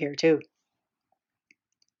be over here too.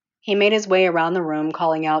 He made his way around the room,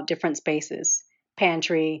 calling out different spaces.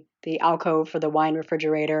 Pantry, the alcove for the wine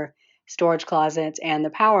refrigerator, storage closets, and the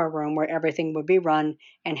power room where everything would be run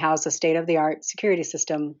and house a state-of-the-art security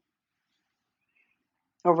system.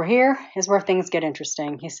 Over here is where things get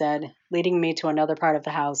interesting, he said, leading me to another part of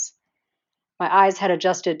the house. My eyes had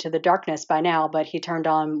adjusted to the darkness by now, but he turned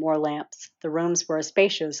on more lamps. The rooms were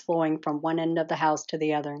spacious, flowing from one end of the house to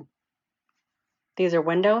the other. These are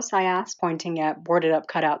windows? I asked, pointing at boarded-up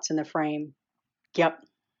cutouts in the frame. Yep.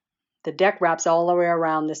 The deck wraps all the way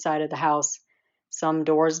around this side of the house. Some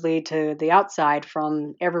doors lead to the outside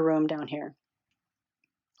from every room down here.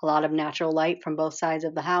 A lot of natural light from both sides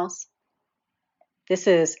of the house. This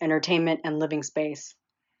is entertainment and living space.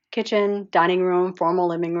 Kitchen, dining room, formal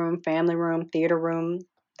living room, family room, theater room.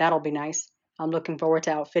 That'll be nice. I'm looking forward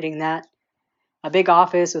to outfitting that. A big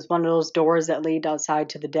office with one of those doors that lead outside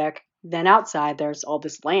to the deck. Then outside, there's all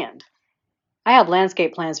this land. I have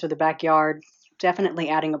landscape plans for the backyard. Definitely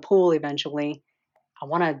adding a pool eventually. I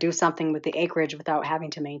want to do something with the acreage without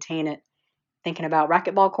having to maintain it. Thinking about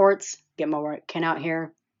racquetball courts. Get my boy Ken out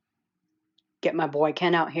here.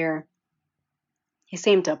 He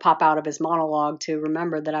seemed to pop out of his monologue to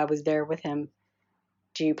remember that I was there with him.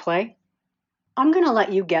 Do you play? I'm going to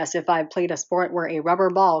let you guess if I've played a sport where a rubber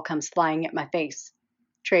ball comes flying at my face.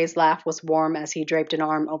 Trey's laugh was warm as he draped an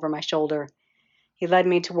arm over my shoulder. He led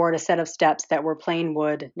me toward a set of steps that were plain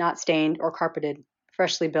wood, not stained or carpeted,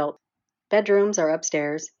 freshly built. Bedrooms are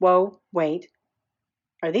upstairs. Whoa, wait.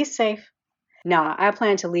 Are these safe? Nah, I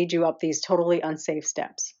plan to lead you up these totally unsafe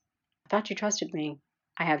steps. I thought you trusted me.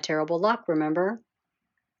 I have terrible luck, remember?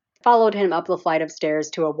 Followed him up the flight of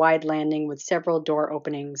stairs to a wide landing with several door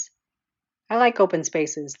openings. I like open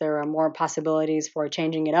spaces. There are more possibilities for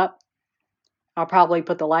changing it up. I'll probably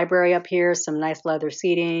put the library up here, some nice leather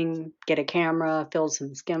seating, get a camera, film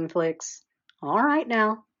some skim flicks. All right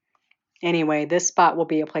now. Anyway, this spot will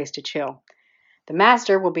be a place to chill. The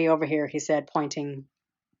master will be over here, he said, pointing.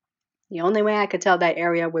 The only way I could tell that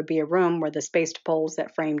area would be a room where the spaced poles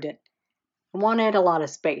that framed it. I wanted a lot of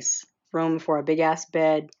space. Room for a big-ass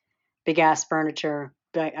bed, big-ass furniture,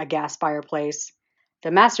 a gas fireplace.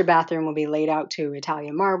 The master bathroom will be laid out too.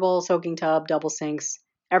 Italian marble, soaking tub, double sinks,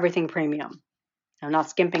 everything premium. I'm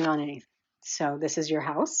not skimping on anything. So this is your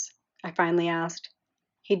house? I finally asked.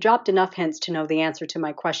 He dropped enough hints to know the answer to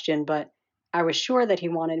my question, but I was sure that he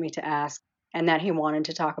wanted me to ask and that he wanted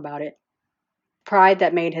to talk about it. Pride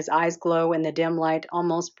that made his eyes glow in the dim light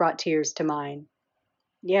almost brought tears to mine.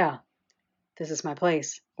 Yeah, this is my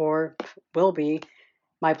place, or will be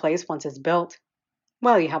my place once it's built.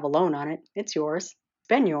 Well, you have a loan on it. It's yours. It's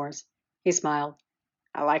been yours. He smiled.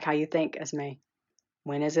 I like how you think, Esme.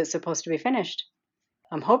 When is it supposed to be finished?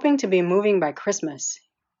 I'm hoping to be moving by Christmas.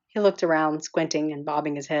 He looked around, squinting and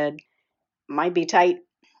bobbing his head. Might be tight.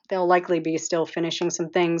 They'll likely be still finishing some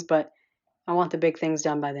things, but I want the big things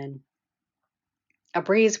done by then. A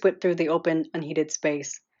breeze whipped through the open, unheated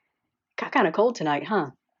space. Got kind of cold tonight, huh?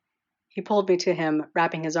 He pulled me to him,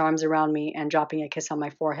 wrapping his arms around me and dropping a kiss on my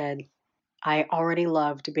forehead. I already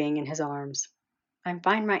loved being in his arms. I'm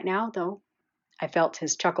fine right now, though. I felt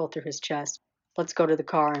his chuckle through his chest. Let's go to the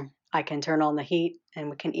car. I can turn on the heat, and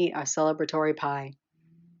we can eat our celebratory pie.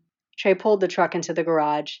 Trey pulled the truck into the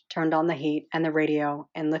garage, turned on the heat and the radio,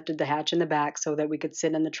 and lifted the hatch in the back so that we could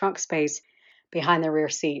sit in the trunk space behind the rear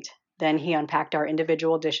seat. Then he unpacked our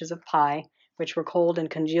individual dishes of pie, which were cold and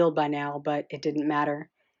congealed by now, but it didn't matter.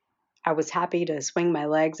 I was happy to swing my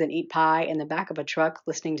legs and eat pie in the back of a truck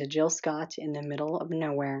listening to Jill Scott in the middle of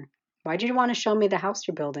nowhere. Why did you want to show me the house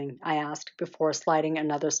you're building? I asked before sliding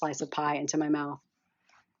another slice of pie into my mouth.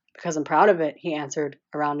 Because I'm proud of it, he answered,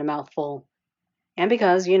 around a mouthful. And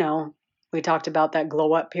because, we talked about that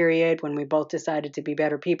glow-up period when we both decided to be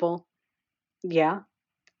better people. Yeah,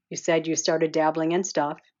 you said you started dabbling in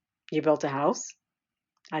stuff. You built a house?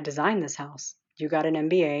 I designed this house. You got an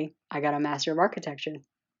MBA. I got a Master of Architecture.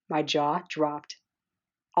 My jaw dropped.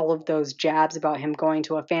 All of those jabs about him going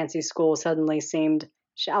to a fancy school suddenly seemed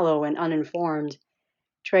shallow and uninformed.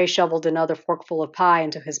 Trey shoveled another forkful of pie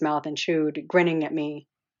into his mouth and chewed, grinning at me.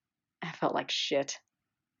 I felt like shit.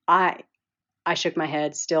 I shook my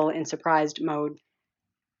head, still in surprised mode.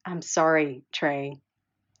 I'm sorry, Trey.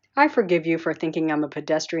 I forgive you for thinking I'm a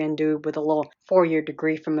pedestrian dude with a little 4-year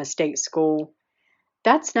degree from a state school.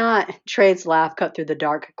 That's not... Trey's laugh cut through the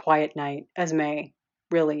dark, quiet night. Esme,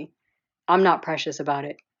 really, I'm not precious about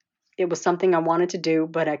it. It was something I wanted to do,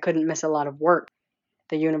 but I couldn't miss a lot of work.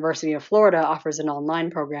 The University of Florida offers an online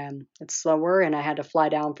program. It's slower, and I had to fly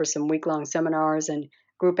down for some week-long seminars and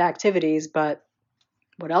group activities, but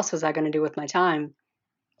what else was I going to do with my time?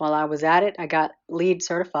 While I was at it, I got LEED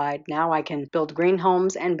certified. Now I can build green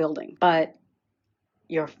homes and buildings. But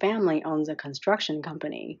your family owns a construction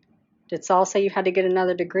company. Did Saul say you had to get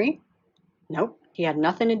another degree? Nope, he had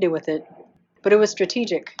nothing to do with it. But it was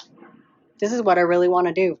strategic. This is what I really want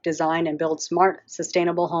to do, design and build smart,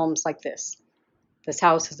 sustainable homes like this. This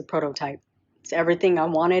house is a prototype. It's everything I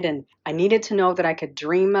wanted, and I needed to know that I could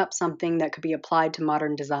dream up something that could be applied to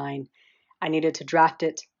modern design. I needed to draft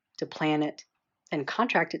it, to plan it, and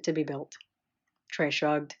contract it to be built. Trey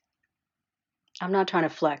shrugged. I'm not trying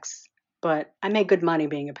to flex, but I make good money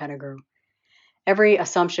being a Pettigrew. Every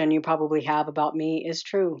assumption you probably have about me is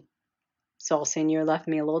true. Saul Sr. left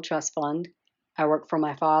me a little trust fund. I work for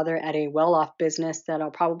my father at a well-off business that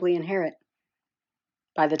I'll probably inherit.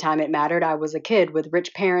 By the time it mattered, I was a kid with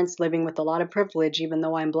rich parents living with a lot of privilege even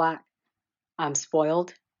though I'm black. I'm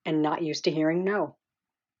spoiled and not used to hearing no.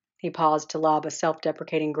 He paused to lob a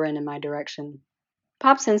self-deprecating grin in my direction.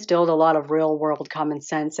 Pops instilled a lot of real-world common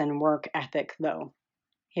sense and work ethic, though.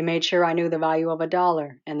 He made sure I knew the value of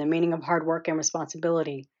 $1 and the meaning of hard work and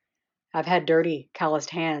responsibility. I've had dirty, calloused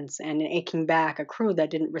hands and an aching back, a crew that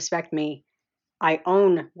didn't respect me. I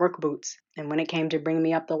own work boots, and when it came to bringing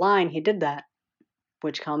me up the line, he did that,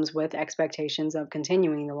 which comes with expectations of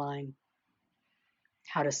continuing the line.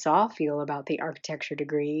 How does Saul feel about the architecture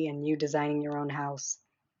degree and you designing your own house?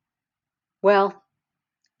 Well,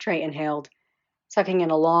 Trey inhaled. sucking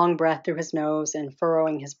in a long breath through his nose and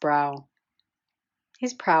furrowing his brow.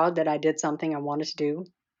 He's proud that I did something I wanted to do.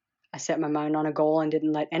 I set my mind on a goal and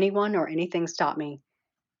didn't let anyone or anything stop me.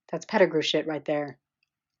 That's Pettigrew shit right there.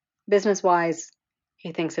 Business-wise,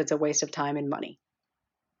 he thinks it's a waste of time and money.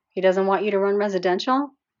 He doesn't want you to run residential?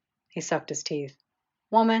 He sucked his teeth.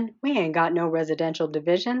 Woman, we ain't got no residential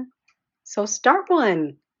division. So start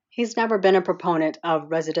one. He's never been a proponent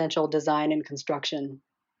of residential design and construction.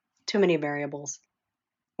 Too many variables.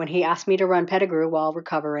 When he asked me to run Pettigrew while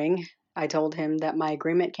recovering, I told him that my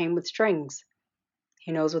agreement came with strings.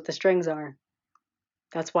 He knows what the strings are.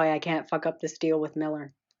 That's why I can't fuck up this deal with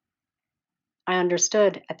Miller. I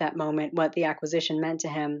understood at that moment what the acquisition meant to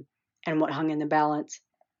him and what hung in the balance.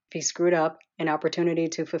 If he screwed up, an opportunity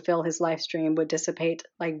to fulfill his life stream would dissipate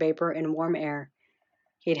like vapor in warm air.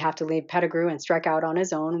 He'd have to leave Pettigrew and strike out on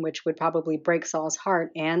his own, which would probably break Saul's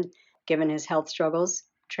heart, and, given his health struggles,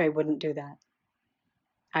 Trey wouldn't do that.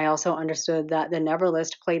 I also understood that the Never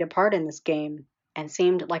list played a part in this game and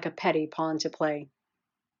seemed like a petty pawn to play.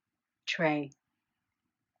 Trey.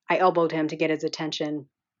 I elbowed him to get his attention.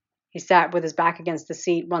 He sat with his back against the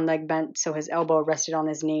seat, one leg bent so his elbow rested on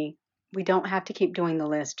his knee. We don't have to keep doing the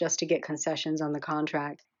list just to get concessions on the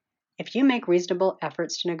contract. If you make reasonable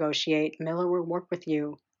efforts to negotiate, Miller will work with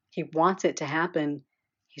you. He wants it to happen.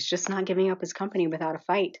 He's just not giving up his company without a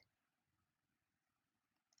fight.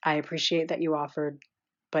 I appreciate that you offered,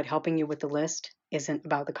 but helping you with the list isn't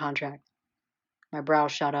about the contract. My brow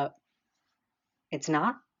shot up. It's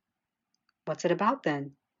not? What's it about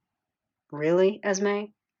then? Really, Esme?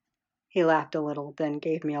 He laughed a little, then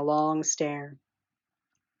gave me a long stare.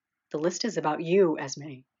 The list is about you,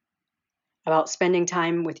 Esme. About spending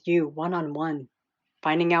time with you one-on-one,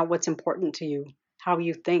 finding out what's important to you, how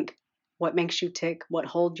you think, what makes you tick, what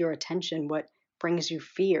holds your attention, what brings you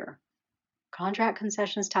fear. Contract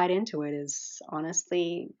concessions tied into it is,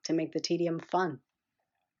 honestly, to make the tedium fun.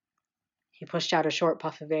 He pushed out a short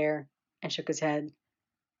puff of air and shook his head.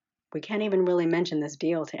 We can't even really mention this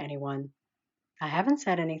deal to anyone. I haven't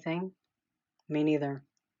said anything. Me neither.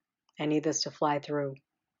 I need this to fly through.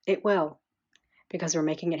 It will, because we're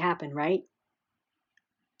making it happen, right?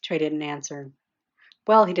 Trey didn't answer.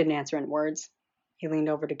 Well, he didn't answer in words. He leaned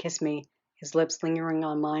over to kiss me, his lips lingering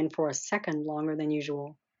on mine for a second longer than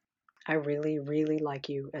usual. I really, really like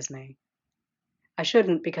you, Esme. I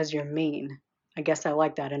shouldn't because you're mean. I guess I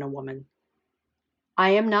like that in a woman.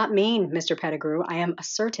 I am not mean, Mr. Pettigrew. I am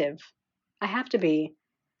assertive. I have to be.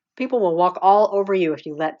 People will walk all over you if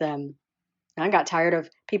you let them. I got tired of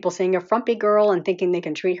people seeing a frumpy girl and thinking they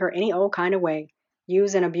can treat her any old kind of way.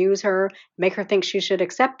 Use and abuse her, make her think she should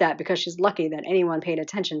accept that because she's lucky that anyone paid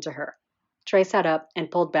attention to her. Trey sat up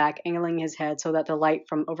and pulled back, angling his head so that the light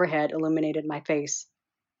from overhead illuminated my face.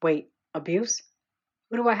 Wait, abuse?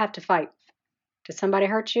 Who do I have to fight? Did somebody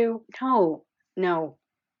hurt you? No.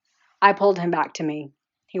 I pulled him back to me.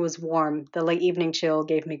 He was warm. The late evening chill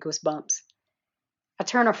gave me goosebumps. A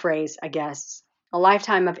turn of phrase, I guess. A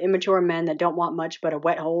lifetime of immature men that don't want much but a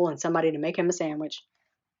wet hole and somebody to make him a sandwich.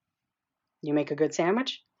 You make a good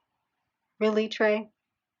sandwich? Really, Trey?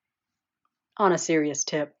 On a serious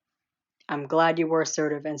tip, I'm glad you were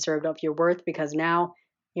assertive and served up your worth because now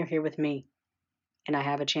you're here with me, and I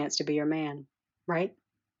have a chance to be your man, right?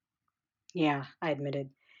 Yeah, I admitted,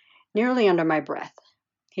 nearly under my breath.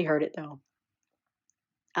 He heard it, though.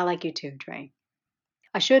 I like you too, Trey.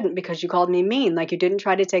 I shouldn't because you called me mean like you didn't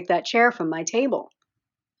try to take that chair from my table.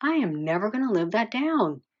 I am never going to live that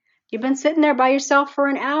down. You've been sitting there by yourself for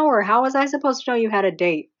an hour. How was I supposed to know you had a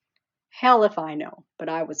date? Hell if I know, but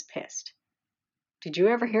I was pissed. Did you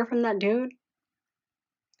ever hear from that dude?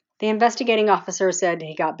 The investigating officer said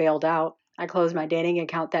he got bailed out. I closed my dating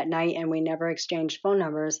account that night and we never exchanged phone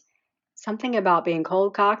numbers. Something about being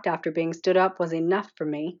cold-cocked after being stood up was enough for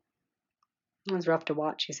me. It was rough to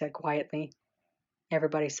watch, he said quietly.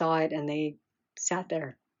 Everybody saw it and they sat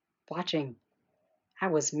there, watching. I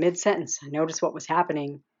was mid-sentence. I noticed what was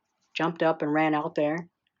happening, jumped up and ran out there,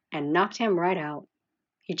 and knocked him right out.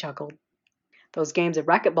 He chuckled. Those games of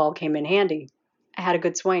racquetball came in handy. I had a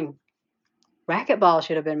good swing. Racquetball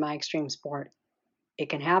should have been my extreme sport. It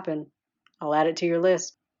can happen. I'll add it to your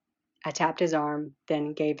list. I tapped his arm,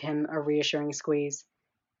 then gave him a reassuring squeeze.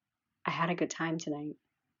 I had a good time tonight.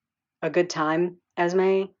 A good time,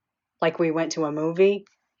 Esme? Like we went to a movie?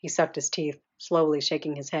 He sucked his teeth, slowly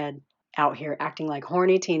shaking his head. Out here acting like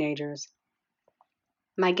horny teenagers.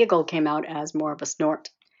 My giggle came out as more of a snort.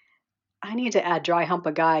 I need to add dry hump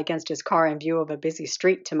a guy against his car in view of a busy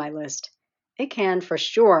street to my list. It can, for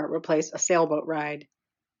sure, replace a sailboat ride.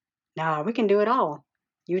 Nah, we can do it all.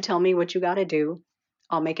 You tell me what you gotta do.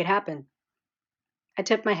 I'll make it happen. I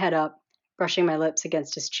tipped my head up, brushing my lips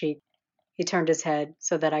against his cheek. He turned his head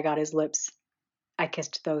so that I got his lips. I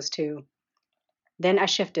kissed those too. Then I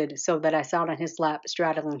shifted so that I sat on his lap,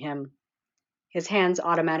 straddling him. His hands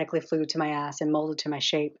automatically flew to my ass and molded to my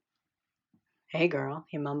shape. Hey, girl,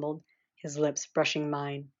 he mumbled, his lips brushing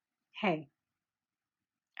mine. Hey.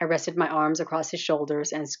 I rested my arms across his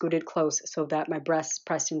shoulders and scooted close so that my breasts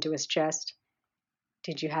pressed into his chest.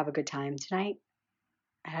 Did you have a good time tonight?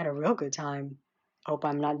 I had a real good time. Hope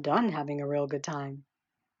I'm not done having a real good time.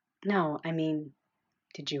 No, I mean,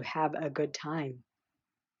 did you have a good time?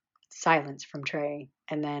 Silence from Trey,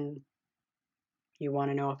 and then, you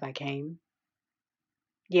want to know if I came?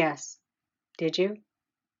 Yes. Did you?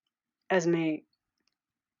 Esme.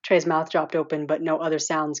 Trey's mouth dropped open, but no other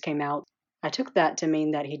sounds came out. I took that to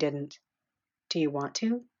mean that he didn't. Do you want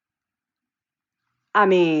to? I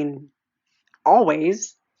mean,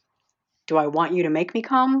 always. Do I want you to make me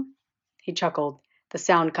come? He chuckled, the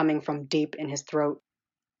sound coming from deep in his throat.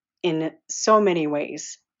 In so many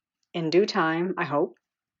ways. In due time, I hope.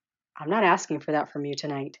 I'm not asking for that from you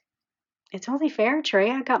tonight. It's only fair, Trey.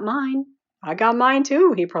 I got mine. I got mine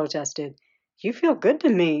too, he protested. You feel good to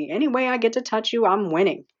me. Any way I get to touch you, I'm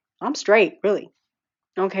winning. I'm straight, really.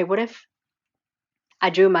 Okay, what if... I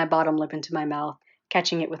drew my bottom lip into my mouth,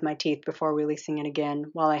 catching it with my teeth before releasing it again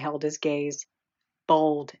while I held his gaze.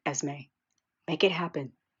 Bold, Esme. Make it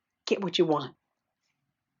happen. Get what you want.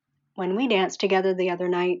 When we danced together the other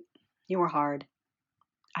night, you were hard.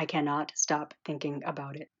 I cannot stop thinking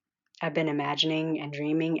about it. I've been imagining and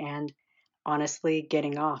dreaming and, honestly,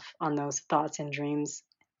 getting off on those thoughts and dreams.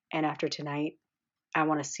 And after tonight, I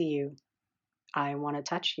want to see you. I want to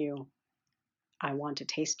touch you. I want to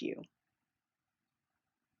taste you.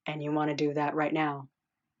 And you want to do that right now,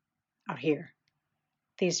 out here.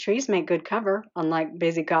 These trees make good cover, unlike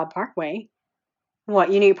Busy Cobb Parkway.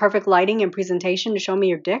 What, you need perfect lighting and presentation to show me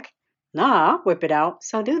your dick? Nah, I'll whip it out,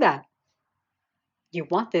 so do that. You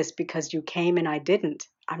want this because you came and I didn't.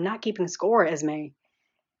 I'm not keeping score, Esme.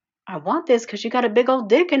 I want this because you got a big old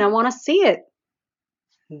dick and I want to see it.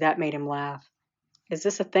 That made him laugh. Is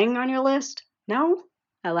this a thing on your list? No?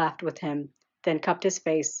 I laughed with him, then cupped his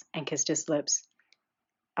face and kissed his lips.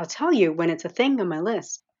 I'll tell you when it's a thing on my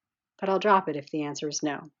list, but I'll drop it if the answer is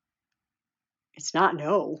no. It's not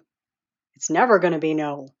no. It's never going to be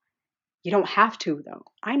no. You don't have to, though.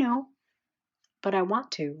 I know. But I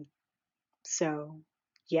want to. So,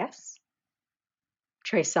 yes?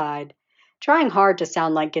 Trey sighed, trying hard to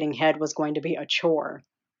sound like getting head was going to be a chore.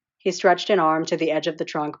 He stretched an arm to the edge of the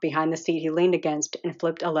trunk behind the seat he leaned against and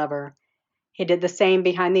flipped a lever. He did the same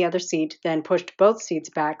behind the other seat, then pushed both seats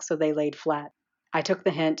back so they laid flat. I took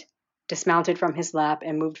the hint, dismounted from his lap,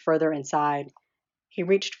 and moved further inside. He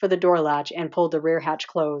reached for the door latch and pulled the rear hatch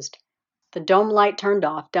closed. The dome light turned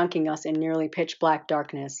off, dunking us in nearly pitch-black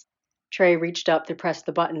darkness. Trey reached up to press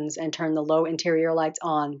the buttons and turn the low interior lights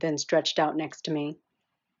on, then stretched out next to me.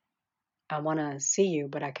 I want to see you,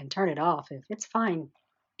 but I can turn it off if it's fine.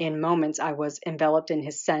 In moments, I was enveloped in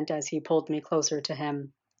his scent as he pulled me closer to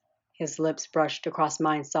him. His lips brushed across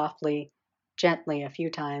mine softly, gently a few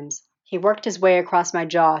times. He worked his way across my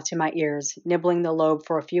jaw to my ears, nibbling the lobe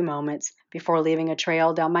for a few moments before leaving a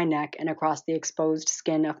trail down my neck and across the exposed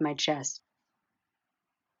skin of my chest.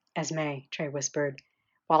 Esme, Trey whispered,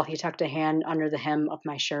 while he tucked a hand under the hem of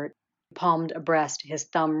my shirt. He palmed abreast, his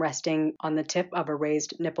thumb resting on the tip of a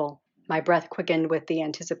raised nipple. My breath quickened with the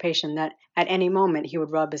anticipation that at any moment he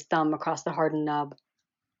would rub his thumb across the hardened nub.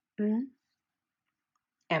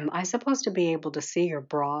 Am I supposed to be able to see your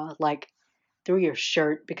bra, like, through your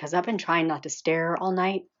shirt, because I've been trying not to stare all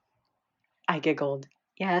night? I giggled.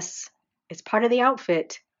 Yes, it's part of the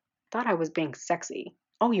outfit. Thought I was being sexy.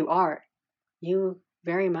 Oh, you are. You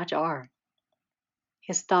very much are.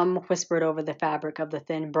 His thumb whispered over the fabric of the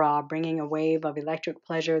thin bra, bringing a wave of electric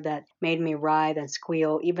pleasure that made me writhe and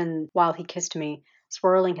squeal even while he kissed me,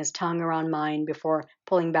 swirling his tongue around mine before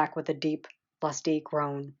pulling back with a deep, lusty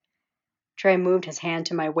groan. Trey moved his hand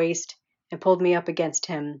to my waist and pulled me up against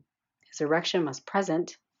him. His erection was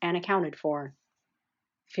present and accounted for.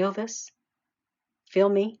 Feel this? Feel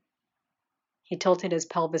me? He tilted his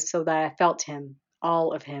pelvis so that I felt him,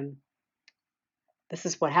 all of him. This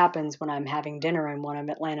is what happens when I'm having dinner in one of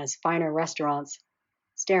Atlanta's finer restaurants,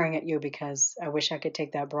 staring at you because I wish I could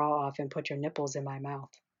take that bra off and put your nipples in my mouth.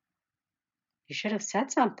 You should have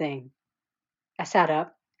said something. I sat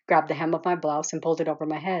up, grabbed the hem of my blouse, and pulled it over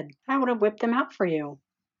my head. I would have whipped them out for you.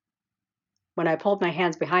 When I pulled my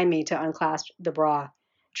hands behind me to unclasp the bra,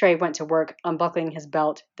 Trey went to work unbuckling his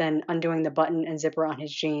belt, then undoing the button and zipper on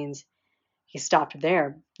his jeans. He stopped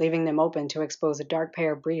there, leaving them open to expose a dark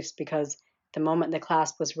pair of briefs because the moment the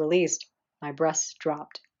clasp was released, my breasts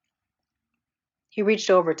dropped. He reached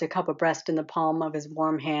over to cup a breast in the palm of his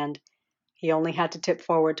warm hand. He only had to tip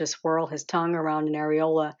forward to swirl his tongue around an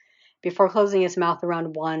areola before closing his mouth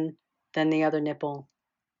around one, then the other nipple.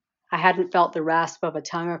 I hadn't felt the rasp of a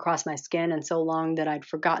tongue across my skin in so long that I'd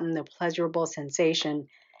forgotten the pleasurable sensation,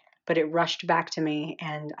 but it rushed back to me,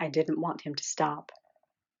 and I didn't want him to stop.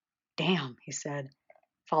 "Damn," he said,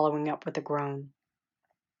 following up with a groan.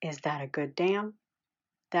 "Is that a good damn?"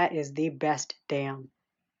 "That is the best damn.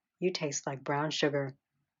 You taste like brown sugar.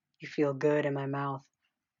 You feel good in my mouth."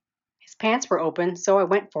 His pants were open, so I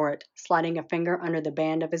went for it, sliding a finger under the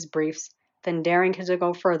band of his briefs, then daring to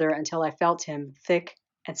go further until I felt him thick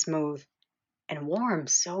and smooth. And warm,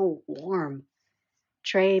 so warm.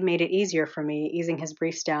 Trey made it easier for me, easing his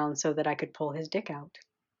briefs down so that I could pull his dick out.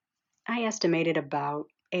 I estimated about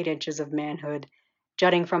 8 inches of manhood,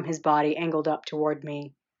 jutting from his body angled up toward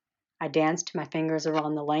me. I danced my fingers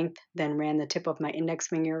around the length, then ran the tip of my index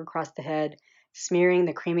finger across the head, smearing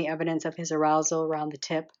the creamy evidence of his arousal around the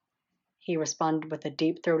tip. He responded with a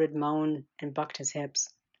deep-throated moan and bucked his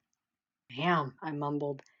hips. "Damn," I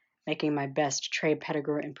mumbled, making my best Trey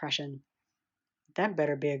Pettigrew impression. "That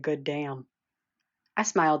better be a good damn." I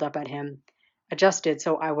smiled up at him, adjusted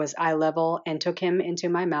so I was eye level, and took him into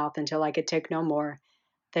my mouth until I could take no more,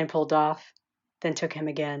 then pulled off, then took him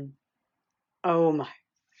again. Oh my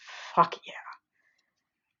fuck yeah.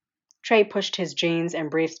 Trey pushed his jeans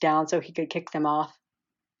and briefs down so he could kick them off.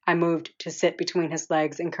 I moved to sit between his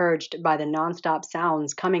legs, encouraged by the nonstop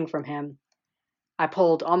sounds coming from him. I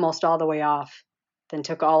pulled almost all the way off, then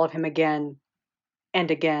took all of him again, and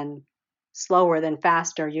again, slower than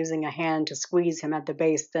faster, using a hand to squeeze him at the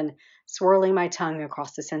base, then swirling my tongue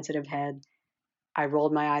across the sensitive head. I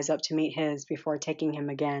rolled my eyes up to meet his before taking him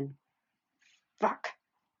again. Fuck.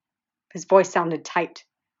 His voice sounded tight,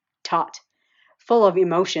 taut, full of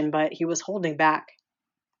emotion, but he was holding back.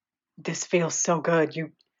 "This feels so good.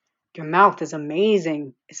 Your mouth is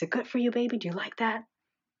amazing. Is it good for you, baby? Do you like that?"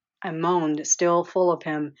 I moaned, still full of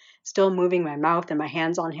him, still moving my mouth and my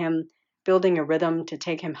hands on him, building a rhythm to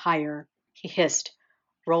take him higher. He hissed,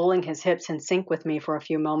 rolling his hips in sync with me for a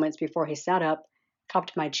few moments before he sat up,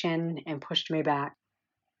 cupped my chin, and pushed me back.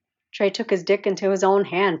 Trey took his dick into his own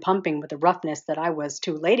hand, pumping with a roughness that I was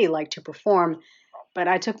too ladylike to perform, but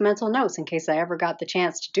I took mental notes in case I ever got the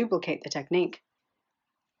chance to duplicate the technique.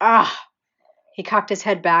 Ah! He cocked his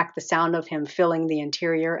head back, the sound of him filling the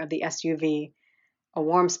interior of the SUV. A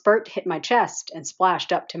warm spurt hit my chest and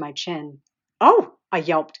splashed up to my chin. "Oh!" I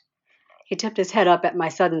yelped. He tipped his head up at my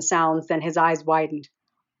sudden sounds, then his eyes widened.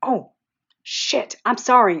 "Oh, shit, I'm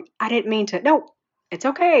sorry. I didn't mean to. No, it's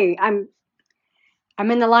okay. I'm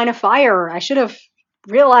in the line of fire. I should have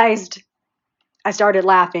realized." I started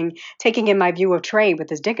laughing, taking in my view of Trey with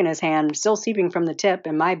his dick in his hand, still seeping from the tip,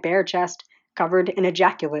 and my bare chest covered in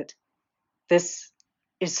ejaculate. "This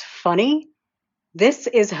is funny? This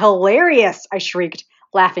is hilarious!" I shrieked,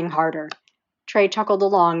 laughing harder. Trey chuckled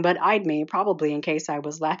along, but eyed me, probably in case I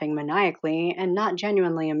was laughing maniacally and not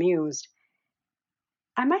genuinely amused.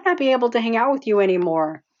 "I might not be able to hang out with you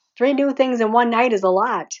anymore. 3 new things in one night is a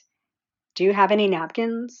lot. Do you have any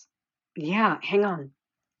napkins?" "Yeah, hang on."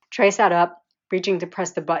 Trey sat up, reaching to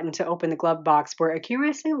press the button to open the glove box where a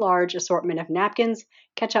curiously large assortment of napkins,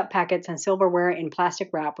 ketchup packets, and silverware in plastic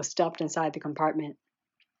wrap was stuffed inside the compartment.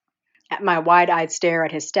 At my wide-eyed stare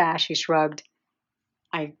at his stash, he shrugged.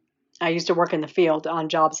 I used to work in the field on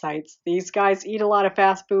job sites. These guys eat a lot of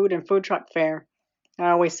fast food and food truck fare. I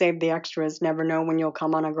always save the extras, never know when you'll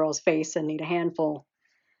come on a girl's face and need a handful.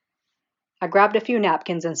 I grabbed a few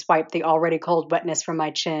napkins and swiped the already cold wetness from my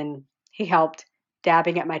chin. He helped,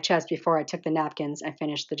 dabbing at my chest before I took the napkins and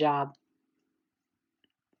finished the job.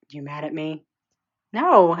 "You mad at me?"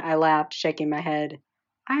 "No," I laughed, shaking my head.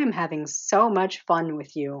 "I am having so much fun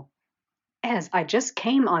with you." "As I just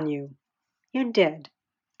came on you." "You did."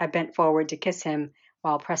 I bent forward to kiss him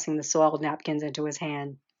while pressing the soiled napkins into his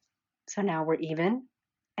hand. "So now we're even,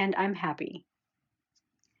 and I'm happy."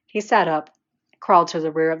 He sat up, crawled to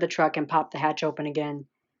the rear of the truck, and popped the hatch open again.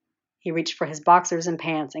 He reached for his boxers and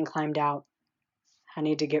pants and climbed out. "I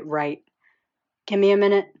need to get right. Give me a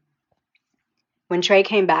minute." When Trey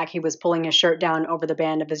came back, he was pulling his shirt down over the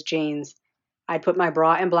band of his jeans. I'd put my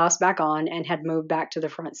bra and blouse back on and had moved back to the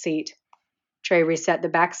front seat. Trey reset the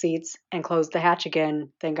back seats and closed the hatch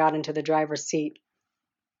again, then got into the driver's seat.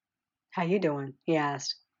 "How you doing?" he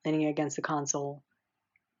asked, leaning against the console.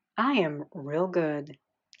 "I am real good."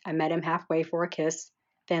 I met him halfway for a kiss,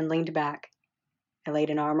 then leaned back. I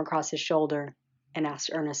laid an arm across his shoulder and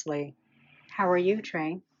asked earnestly, "How are you,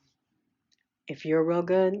 Trey?" "If you're real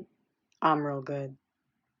good, I'm real good."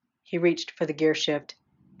 He reached for the gear shift,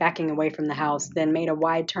 backing away from the house, then made a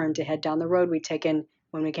wide turn to head down the road we'd taken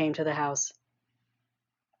when we came to the house.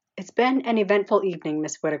 "It's been an eventful evening,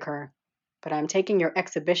 Miss Whitaker, but I'm taking your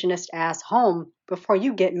exhibitionist ass home before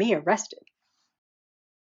you get me arrested."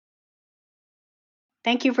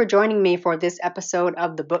 Thank you for joining me for this episode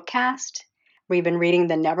of the Bookcast. We've been reading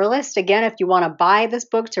The Neverlist. Again, if you want to buy this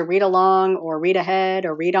book to read along or read ahead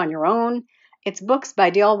or read on your own, it's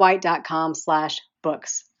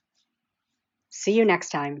booksbydalewhite.com/books. See you next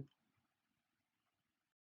time.